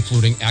apartments,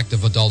 including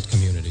active adult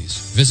communities.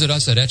 Visit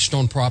us at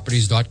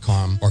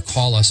edgestoneproperties.com or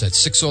call us at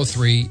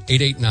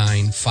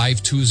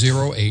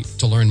 603-889-5208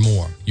 to learn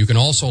more. You can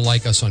also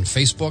like us on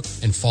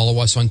Facebook and follow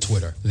us on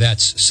Twitter.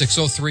 That's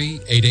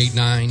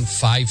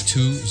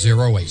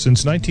 603-889-5208.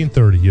 Since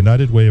 1930,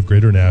 United Way of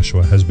Greater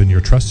Nashua has been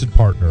your trusted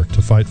partner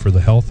to fight for the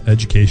health,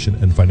 education,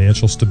 and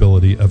financial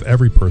stability of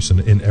every person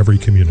in every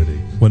community.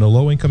 When a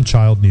low-income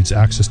child needs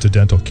access to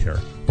dental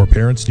care, or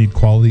parents need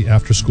quality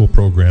after-school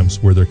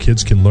programs where their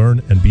kids can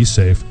learn and be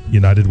safe,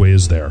 United Way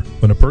is there.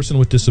 When a person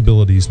with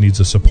disabilities needs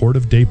a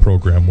supportive day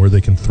program where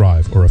they can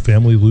thrive, or a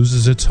family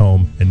loses its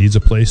home and needs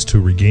a place to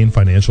regain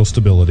financial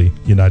stability,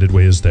 United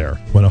Way is there.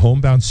 When a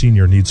homebound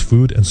senior needs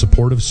food and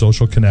supportive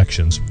social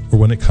connections, or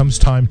when it comes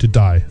time to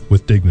die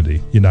with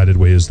dignity, United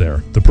Way is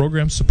there. The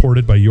programs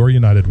supported by your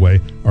United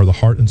Way are the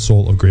heart and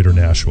soul of Greater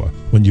Nashua.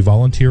 When you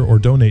volunteer or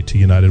donate to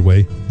United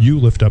Way, you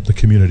lift up the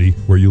community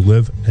where you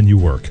live and you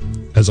work.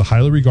 As a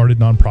highly regarded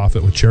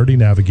nonprofit with Charity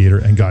Navigator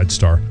and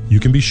GuideStar, you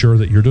can be sure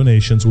that your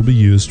donations will be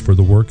used for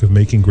the work of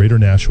making Greater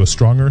Nashua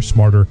stronger,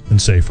 smarter,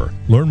 and safer.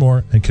 Learn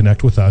more and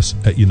connect with us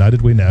at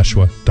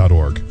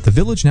unitedwaynashua.org. The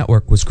Village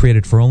Network was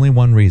created for only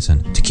one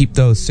reason: to keep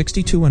those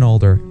 62 and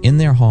older in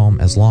their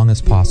home as long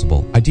as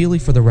possible, ideally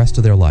for the rest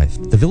of their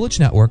life. The Village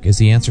Network is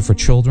the answer for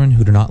children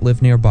who do not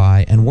live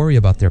nearby and worry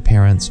about their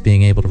parents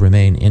being able to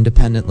remain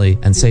independently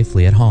and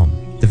safely at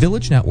home. The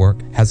Village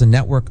Network has a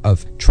network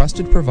of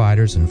trusted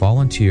providers and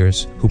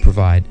volunteers who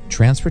provide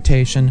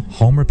transportation,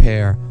 home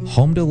repair,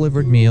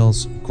 home-delivered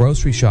meals,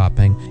 grocery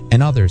shopping,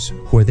 and others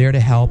who are there to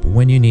help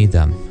when you need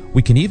them.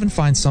 We can even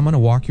find someone to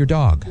walk your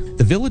dog.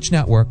 The Village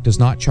Network does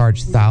not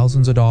charge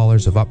thousands of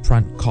dollars of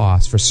upfront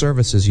costs for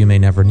services you may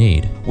never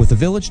need. With the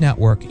Village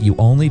Network, you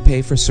only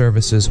pay for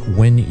services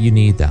when you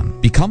need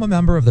them. Become a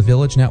member of the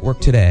Village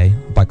Network today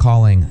by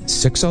calling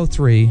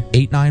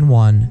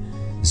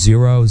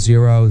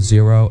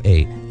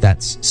 603-891-0008.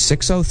 That's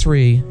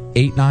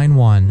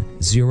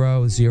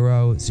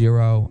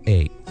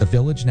 603-891-0008. The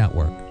Village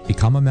Network.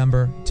 Become a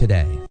member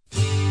today.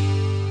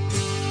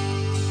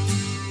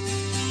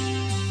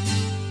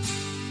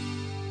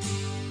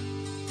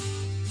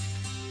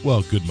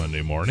 Well, good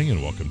Monday morning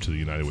and welcome to the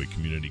United Way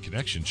Community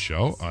Connection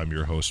Show. I'm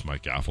your host,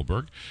 Mike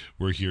Affelberg.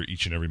 We're here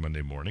each and every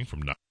Monday morning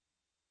from 9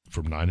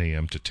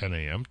 a.m. to 10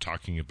 a.m.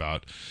 talking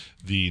about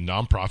the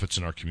nonprofits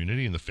in our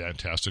community and the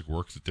fantastic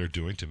work that they're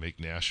doing to make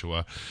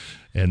Nashua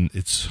and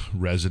its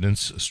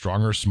residents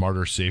stronger,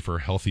 smarter, safer,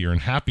 healthier,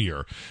 and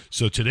happier.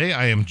 So today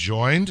I am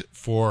joined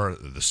for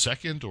the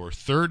second or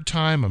third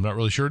time, I'm not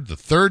really sure, the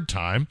third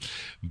time,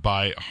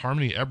 by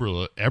Harmony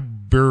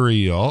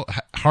Ebriel.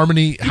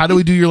 Harmony, how do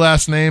we do your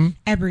last name?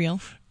 Ebriel.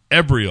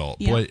 Ebriel.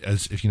 Yeah. Boy,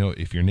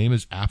 if your name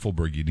is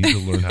Affelberg, you need to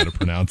learn how to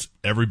pronounce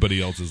everybody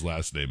else's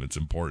last name. It's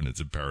important. It's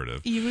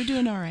imperative. You were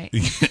doing all right.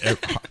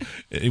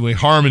 Anyway,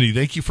 Harmony,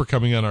 thank you for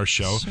coming on our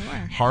show. Sure.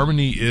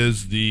 Harmony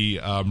is the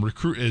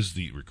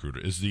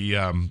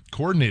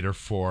coordinator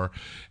for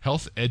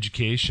health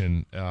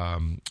education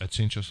at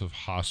St. Joseph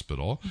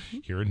Hospital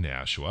here in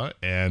Nashua,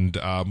 and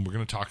we're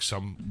going to talk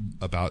some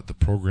about the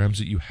programs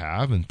that you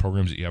have and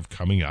programs that you have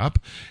coming up,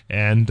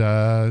 and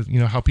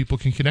how people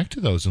can connect to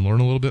those and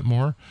learn a little bit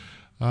more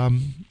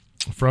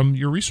from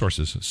your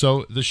resources.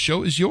 So the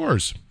show is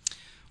yours.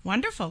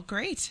 Wonderful.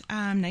 Great.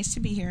 Nice to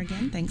be here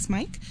again. Thanks,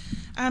 Mike.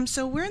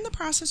 So we're in the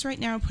process right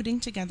now of putting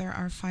together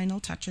our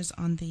final touches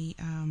on the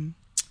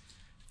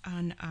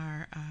on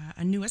our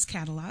newest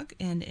catalog,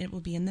 and it will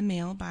be in the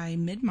mail by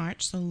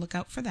mid-March, so look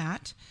out for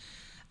that.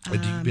 Do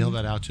you mail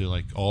that out to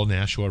like all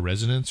Nashua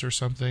residents or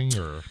something,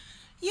 or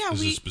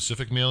is it a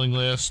specific mailing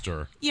list,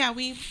 or? Yeah,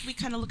 we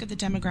kind of look at the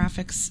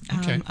demographics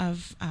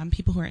of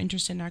people who are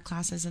interested in our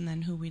classes and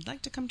then who we'd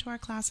like to come to our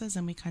classes,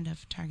 and we kind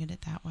of target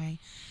it that way.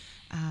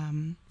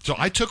 So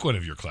I took one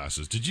of your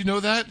classes. Did you know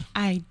that?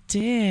 I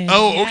did.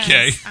 Oh, yes,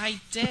 okay. I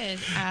did.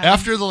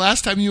 After the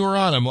last time you were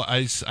on,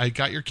 I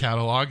got your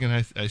catalog,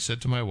 and I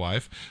said to my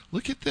wife,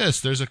 look at this.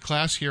 There's a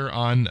class here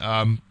on...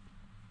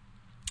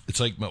 it's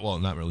like, well,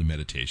 not really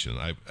meditation.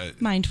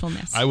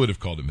 Mindfulness. I would have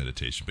called it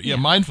meditation, but yeah,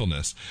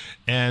 mindfulness.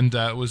 And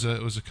it was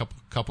a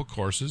couple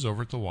courses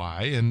over at the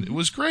Y, and it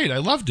was great. I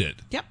loved it.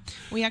 Yep.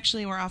 We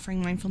actually were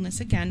offering mindfulness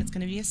again. It's going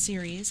to be a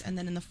series, and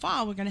then in the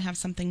fall, we're going to have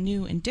something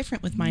new and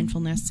different with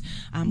mindfulness,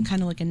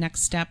 kind of like a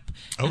next step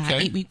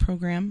 8-week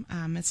program.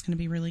 It's going to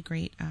be really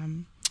great.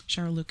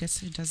 Cheryl Lucas,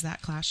 who does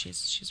that class,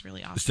 she's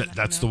really awesome.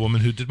 That's the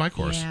woman who did my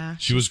course. Yeah,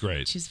 she was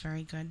great. She's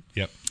very good.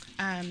 Yep.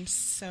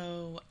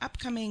 So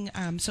upcoming.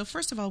 So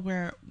first of all,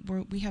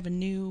 we have a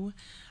new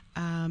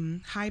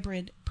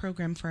hybrid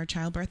program for our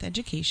childbirth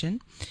education.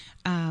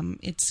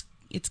 It's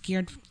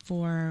geared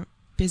for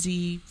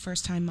busy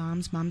first-time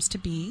moms to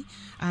be.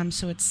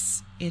 So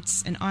it's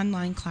an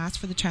online class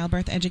for the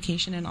childbirth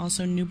education and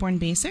also newborn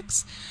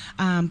basics.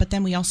 But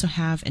then we also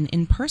have an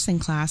in-person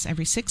class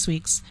every 6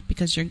 weeks,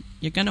 because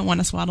you're going to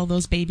want to swaddle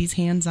those babies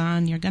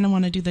hands-on. You're going to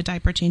want to do the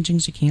diaper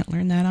changings. You can't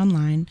learn that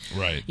online.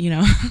 Right.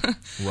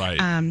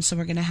 Right. So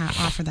we're going to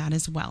offer that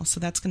as well.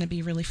 So that's going to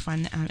be really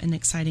fun and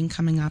exciting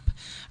coming up,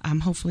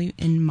 hopefully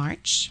in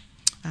March.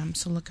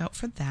 So look out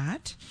for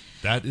that.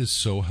 That is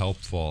so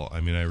helpful.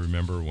 I mean, I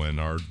remember when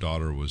our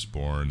daughter was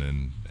born,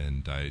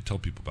 and I tell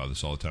people about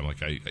this all the time.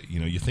 Like,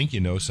 you think you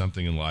know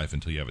something in life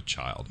until you have a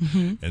child,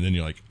 and then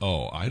you're like,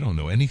 oh, I don't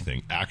know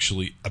anything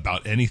actually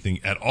about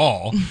anything at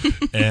all.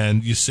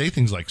 And you say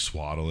things like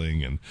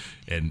swaddling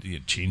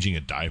and changing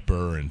a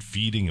diaper and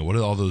feeding, and what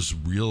do all those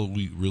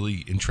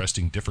really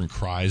interesting different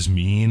cries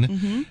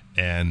mean?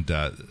 And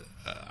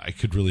I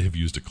could really have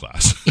used a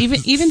class.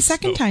 Even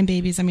second time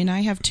babies. I mean,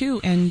 I have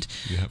two, and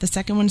the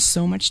second one's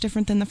so much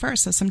different than the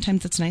first. So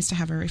sometimes it's nice to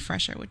have a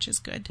refresher, which is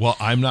good. Well,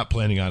 I'm not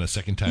planning on a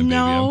second time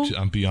baby.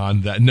 I'm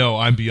beyond that. No,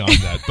 I'm beyond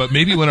that. But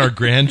maybe when our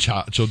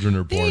grandchildren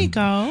are born. There you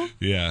go.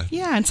 Yeah.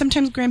 And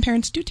sometimes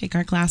grandparents do take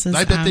our classes.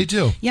 I bet they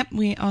do. Yep.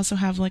 We also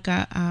have like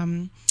a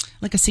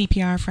like a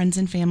CPR, friends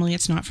and family.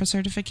 It's not for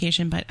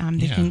certification, but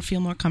they can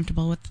feel more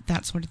comfortable with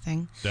that sort of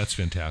thing. That's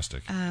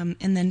fantastic.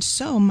 And then,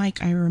 so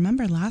Mike, I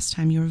remember last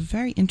time you were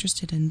very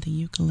interested in the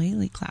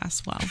ukulele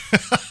class. Well,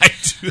 I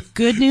do.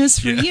 Good news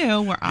for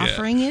you. We're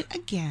offering it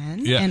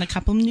again Yeah. and a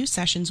couple new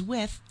sessions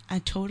with a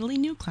totally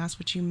new class,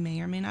 which you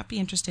may or may not be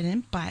interested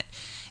in, but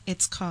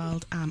it's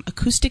called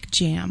Acoustic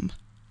Jam.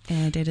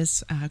 And it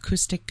is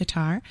acoustic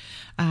guitar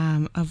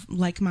of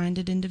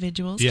like-minded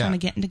individuals kind of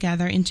getting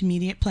together,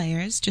 intermediate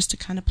players, just to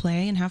kind of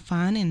play and have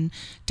fun and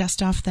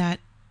dust off that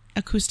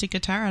acoustic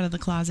guitar out of the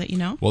closet,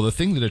 Well, the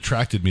thing that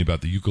attracted me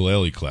about the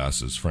ukulele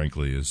classes,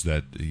 frankly, is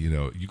that,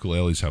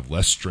 ukuleles have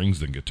less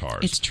strings than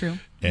guitars. It's true.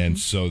 And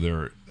so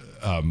they're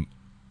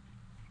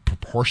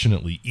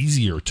proportionately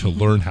easier to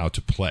learn how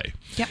to play.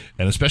 Yep.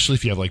 And especially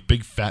if you have like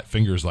big fat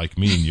fingers like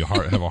me and you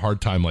have a hard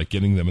time like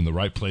getting them in the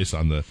right place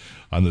on the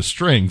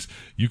strings,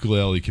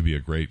 ukulele can be a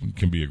great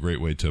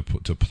way to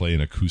play an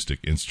acoustic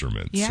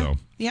instrument. Yeah. So.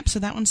 Yep. So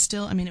that one's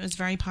still, it was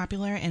very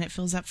popular and it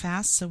fills up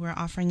fast. So we're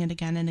offering it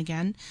again and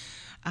again.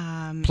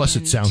 Plus,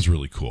 it sounds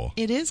really cool.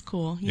 It is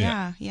cool.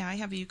 Yeah. I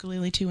have a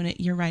ukulele too, and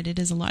you're right. It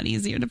is a lot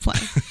easier to play.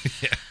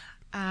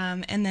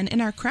 And then in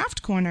our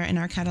craft corner in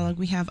our catalog,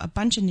 we have a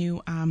bunch of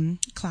new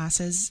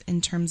classes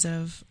in terms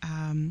of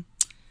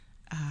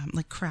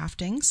like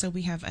crafting. So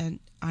we have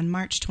on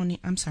May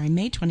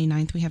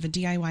 29th, we have a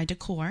DIY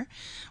decor,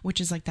 which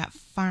is like that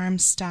farm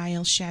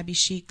style shabby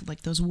chic,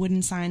 like those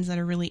wooden signs that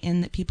are really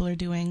in that people are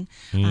doing.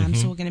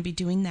 So we're going to be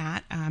doing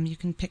that. You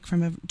can pick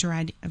from a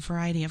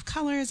variety of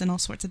colors and all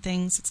sorts of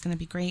things. It's going to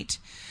be great.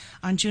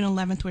 On June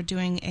 11th, we're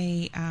doing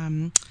a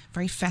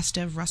very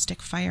festive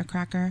rustic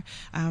firecracker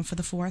for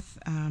the 4th,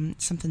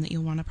 something that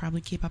you'll want to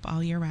probably keep up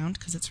all year round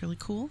because it's really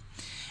cool.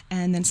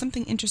 And then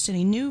something interesting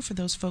and new for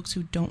those folks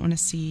who don't want to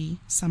see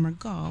summer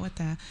go, at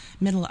the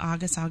middle of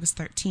August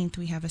 13th,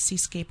 we have a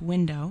seascape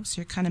window. So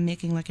you're kind of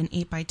making like an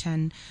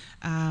 8x10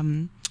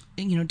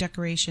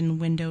 decoration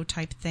window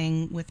type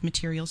thing with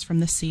materials from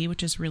the sea,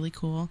 which is really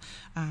cool.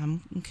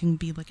 It can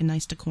be like a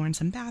nice decor in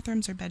some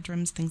bathrooms or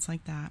bedrooms, things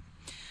like that.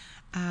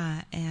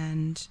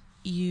 And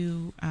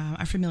you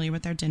are familiar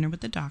with our Dinner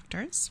with the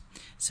Doctors.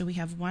 So we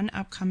have one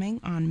upcoming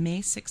on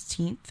May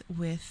 16th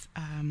with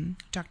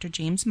Dr.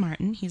 James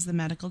Martin. He's the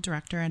medical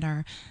director at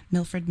our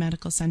Milford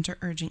Medical Center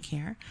Urgent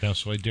Care. Now,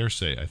 so I dare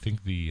say, I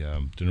think the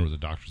Dinner with the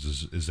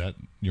Doctors, is that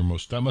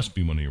that must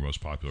be one of your most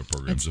popular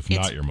programs, if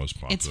not your most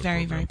popular. It's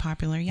very, program. very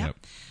popular, yep.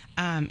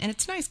 And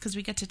it's nice because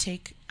we get to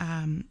take,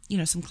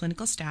 some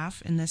clinical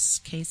staff, in this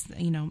case,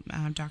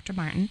 Dr.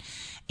 Martin,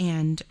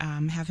 and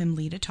have him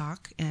lead a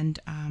talk. And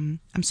I'm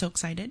so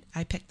excited.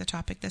 I picked the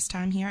topic this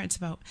time here. It's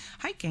about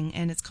hiking,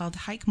 and it's called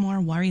Hike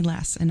More, Worry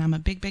Less. And I'm a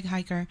big, big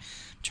hiker,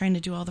 trying to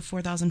do all the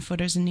 4,000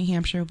 footers in New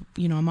Hampshire.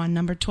 I'm on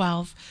number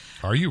 12.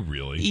 Are you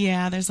really?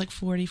 Yeah, there's like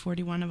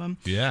 41 of them.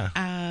 Yeah.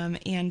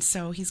 And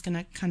so he's going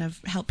to kind of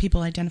help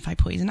people identify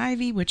poison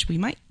ivy, which we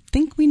might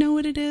think we know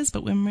what it is,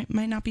 but we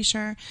might not be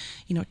sure.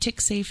 Tick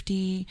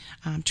safety,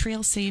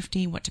 trail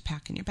safety, what to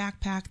pack in your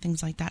backpack,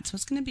 things like that. So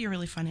it's going to be a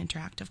really fun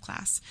interactive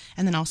class.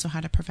 And then also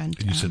how to prevent.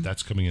 And you said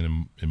that's coming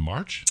in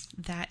March?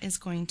 That is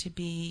going to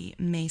be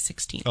May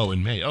 16th. Oh,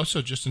 in May. Oh,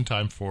 so just in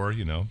time for,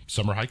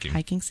 summer hiking.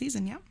 Hiking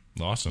season, yeah.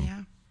 Awesome.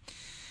 Yeah.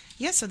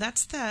 Yeah, so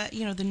that's the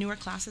newer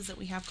classes that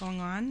we have going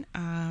on.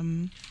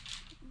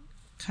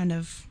 Kind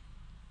of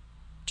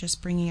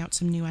just bringing out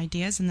some new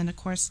ideas. And then, of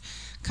course,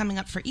 coming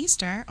up for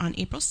Easter on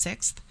April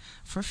 6th,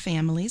 for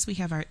families, we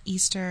have our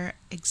Easter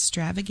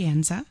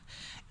extravaganza.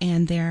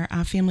 And their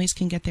families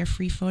can get their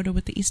free photo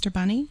with the Easter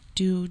Bunny,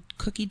 do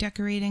cookie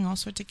decorating, all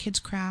sorts of kids'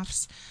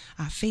 crafts,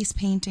 face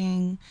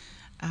painting.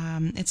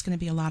 It's going to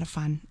be a lot of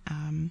fun.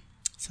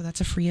 So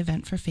that's a free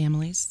event for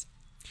families.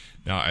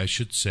 Now, I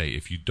should say,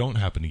 if you don't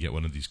happen to get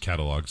one of these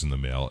catalogs in the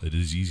mail, it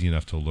is easy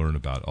enough to learn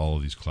about all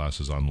of these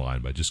classes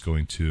online by just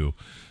going to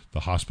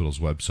the hospital's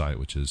website,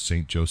 which is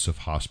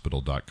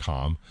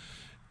stjosephhospital.com,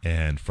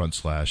 and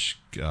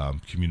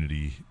 /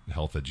 community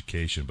health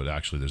education. But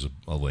actually, there's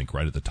a link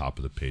right at the top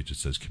of the page that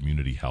says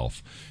community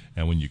health.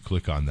 And when you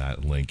click on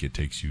that link, it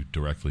takes you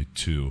directly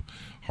to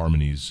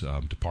Harmony's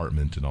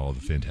department and all of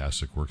the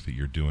fantastic work that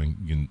you're doing.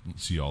 You can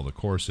see all the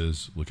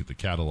courses, look at the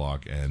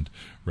catalog, and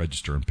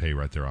register and pay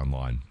right there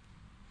online.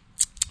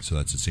 So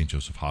that's at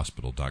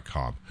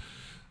stjosephhospital.com.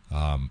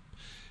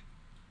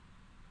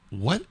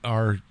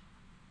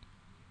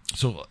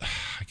 So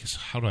I guess,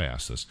 how do I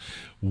ask this?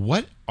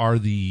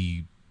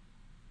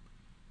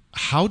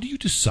 How do you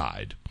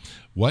decide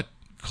what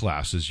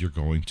classes you're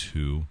going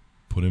to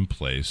put in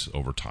place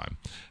over time?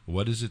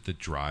 What is it that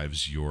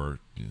drives your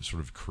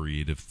sort of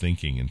creative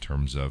thinking in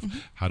terms of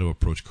how to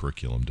approach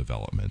curriculum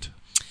development?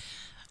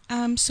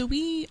 So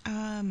we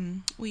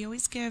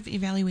always give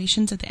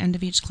evaluations at the end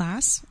of each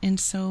class, and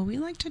so we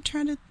like to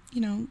try to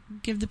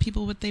give the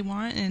people what they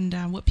want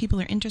and what people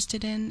are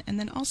interested in, and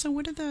then also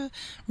what are the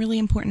really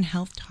important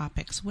health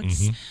topics?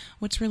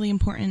 What's really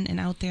important and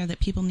out there that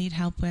people need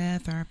help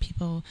with, or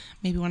people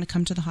maybe want to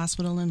come to the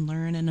hospital and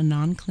learn in a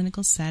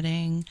non-clinical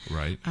setting,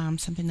 right?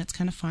 Something that's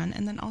kind of fun,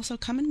 and then also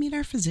come and meet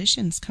our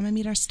physicians, come and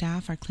meet our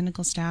staff, our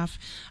clinical staff,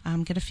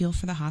 get a feel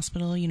for the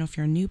hospital. If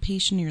you're a new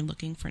patient, you're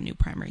looking for new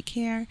primary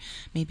care,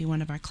 maybe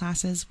one of our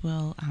classes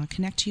will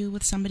connect you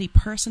with somebody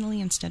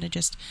personally instead of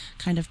just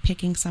kind of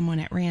picking someone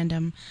at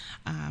random.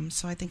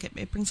 So I think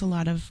it brings a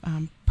lot of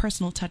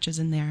personal touches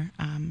in there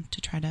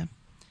to try to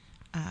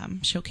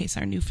showcase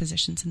our new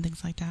physicians and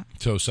things like that.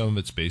 So some of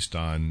it's based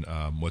on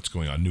what's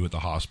going on new at the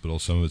hospital.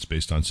 Some of it's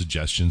based on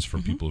suggestions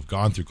from people who've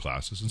gone through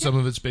classes. And some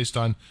of it's based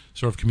on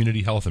sort of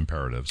community health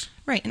imperatives.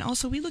 Right. And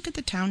also we look at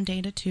the town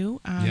data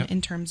too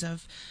in terms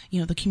of,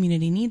 the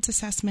community needs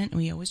assessment.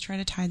 And we always try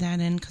to tie that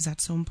in because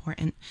that's so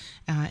important.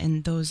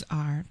 And those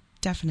are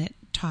definite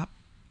top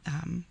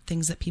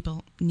things that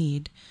people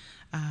need.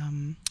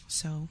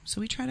 So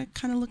we try to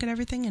kind of look at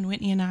everything, and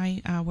Whitney and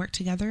I work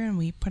together, and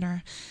we put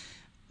our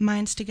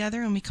minds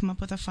together, and we come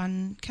up with a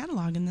fun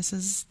catalog, and this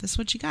is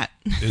what you got.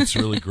 It's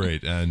really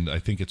great, and I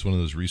think it's one of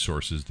those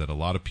resources that a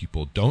lot of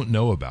people don't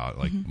know about,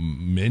 like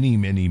many,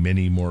 many,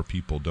 many more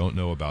people don't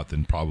know about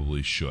than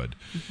probably should.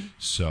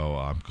 So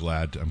I'm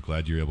glad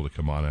you're able to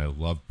come on. I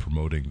love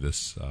promoting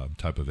this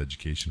type of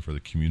education for the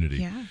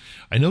community. Yeah.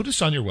 I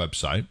noticed on your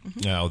website,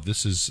 now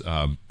this is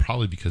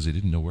probably because I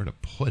didn't know where to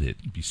put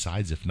it,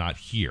 besides if not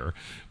here,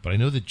 but I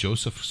know that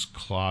Joseph's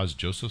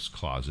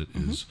Closet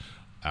is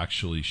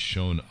actually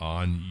shown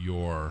on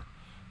your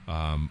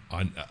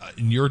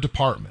in your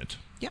department.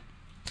 Yep.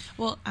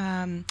 Well,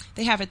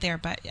 they have it there,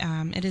 but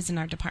it is in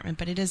our department,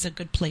 but it is a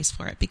good place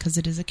for it because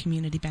it is a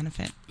community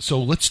benefit. So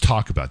let's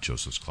talk about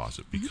Joseph's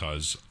Closet,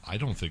 because I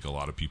don't think a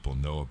lot of people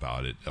know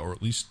about it, or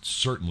at least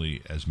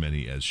certainly as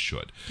many as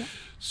should. Yep.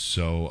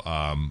 So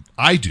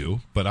I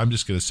do, but I'm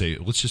just going to say,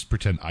 let's just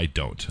pretend I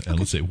don't. And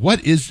let's say,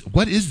 what is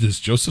this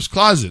Joseph's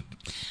Closet?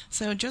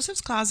 So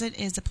Joseph's Closet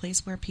is a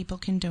place where people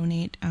can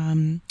donate,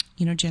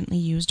 gently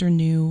used or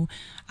new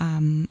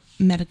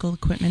medical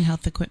equipment,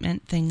 health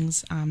equipment,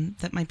 things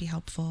that might be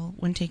helpful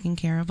when taking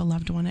care of a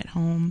loved one at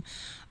home,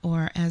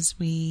 or as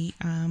we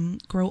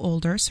grow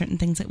older, certain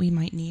things that we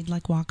might need,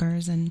 like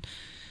walkers and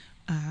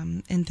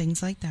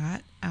things like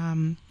that.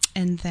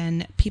 And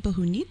then people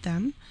who need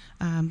them,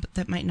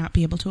 that might not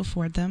be able to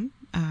afford them,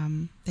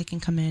 they can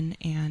come in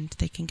and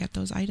they can get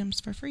those items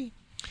for free.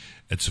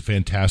 It's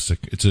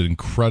an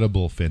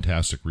incredible,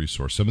 fantastic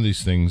resource. Some of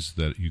these things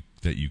that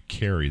you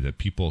carry that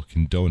people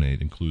can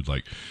donate include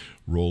like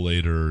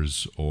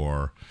rollators,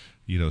 or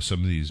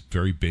some of these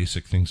very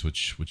basic things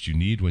which you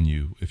need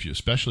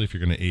especially if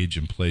you're going to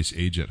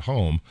age at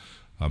home.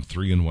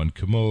 3-in-1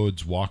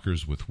 commodes,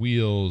 walkers with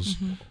wheels,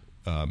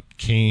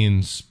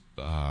 canes,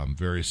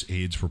 various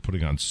aids for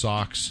putting on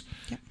socks.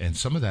 Yep. And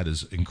some of that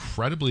is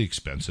incredibly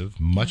expensive.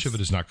 Much of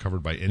it is not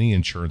covered by any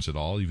insurance at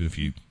all, even if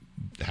you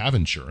have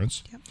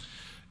insurance. Yep.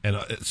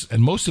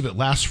 And most of it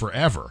lasts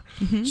forever.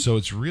 So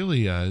it's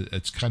really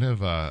it's kind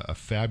of a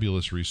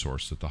fabulous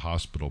resource that the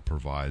hospital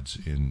provides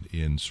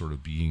in sort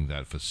of being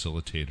that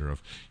facilitator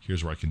of,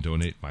 here's where I can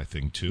donate my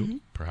thing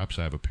to. Perhaps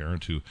I have a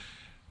parent who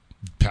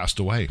passed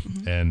away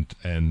and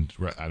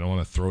I don't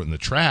want to throw it in the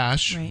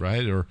trash,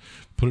 right? Or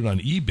put it on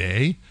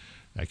eBay.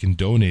 I can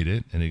donate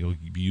it, and it'll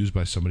be used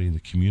by somebody in the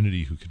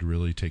community who could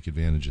really take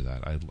advantage of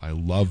that. I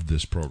love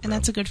this program. And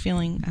that's a good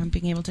feeling,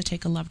 being able to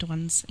take a loved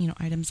one's,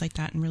 items like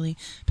that and really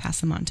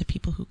pass them on to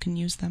people who can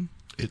use them.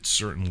 It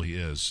certainly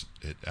is.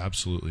 It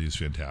absolutely is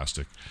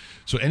fantastic.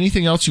 So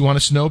anything else you want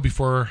us to know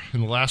before, in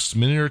the last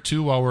minute or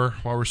two, while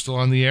we're still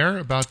on the air,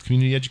 about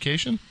community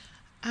education?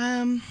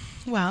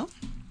 Well,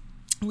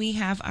 we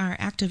have our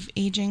active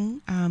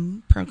aging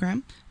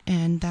program,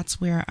 and that's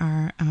where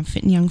our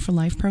Fit and Young for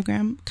Life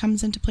program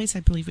comes into place. I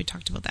believe we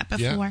talked about that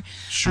before. Yeah,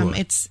 sure.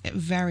 It's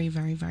very,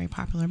 very, very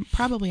popular.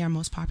 Probably our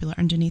most popular,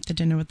 underneath the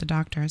Dinner with the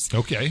Doctors.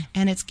 Okay.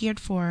 And it's geared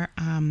for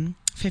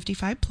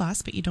 55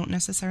 plus, but you don't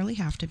necessarily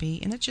have to be.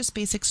 And it's just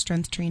basic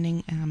strength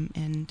training,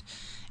 and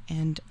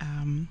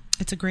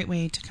it's a great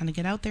way to kind of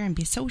get out there and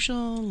be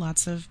social.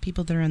 Lots of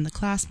people that are in the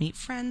class meet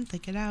friends. They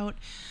get out,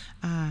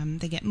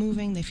 they get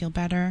moving, they feel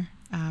better.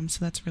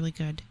 So that's really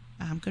good.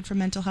 Good for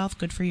mental health,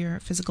 good for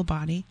your physical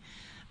body.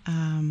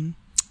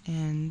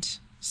 And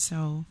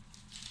so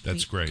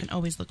that's great. You can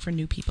always look for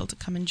new people to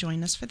come and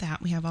join us for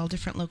that. We have all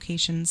different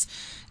locations: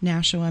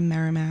 Nashua,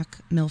 Merrimack,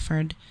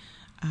 Milford.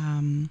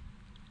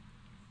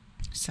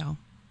 So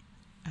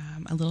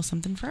a little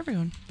something for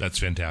everyone. That's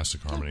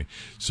fantastic, Harmony.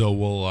 So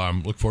we'll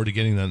look forward to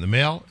getting that in the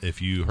mail. If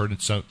you heard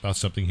about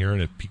something here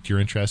and it piqued your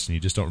interest and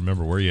you just don't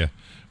remember where you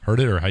heard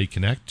it or how you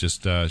connect,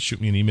 just shoot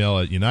me an email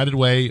at United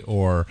Way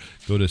or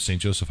go to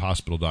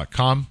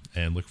stjosephhospital.com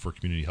and look for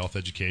community health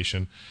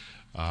education,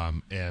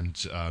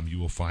 and you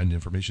will find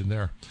information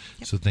there.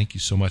 Yep. So thank you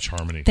so much,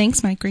 Harmony.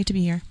 Thanks, Mike. Great to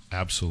be here.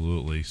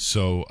 Absolutely.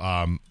 So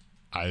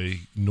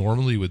I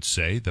normally would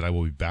say that I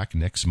will be back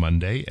next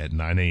Monday at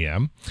 9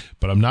 a.m.,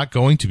 but I'm not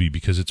going to be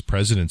because it's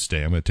President's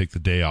Day. I'm going to take the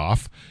day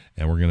off,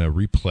 and we're going to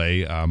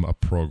replay a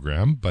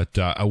program. But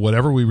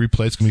whatever we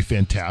replay, it's going to be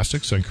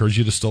fantastic, so I encourage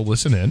you to still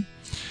listen in.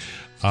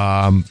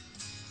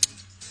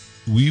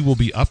 We will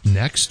be up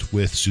next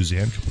with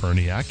Suzanne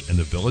Koperniak and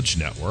the Village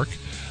Network.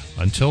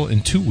 Until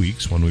in 2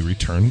 weeks when we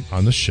return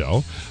on the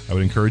show, I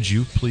would encourage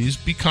you, please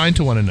be kind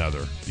to one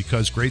another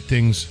because great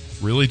things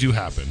really do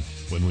happen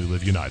when we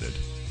live united.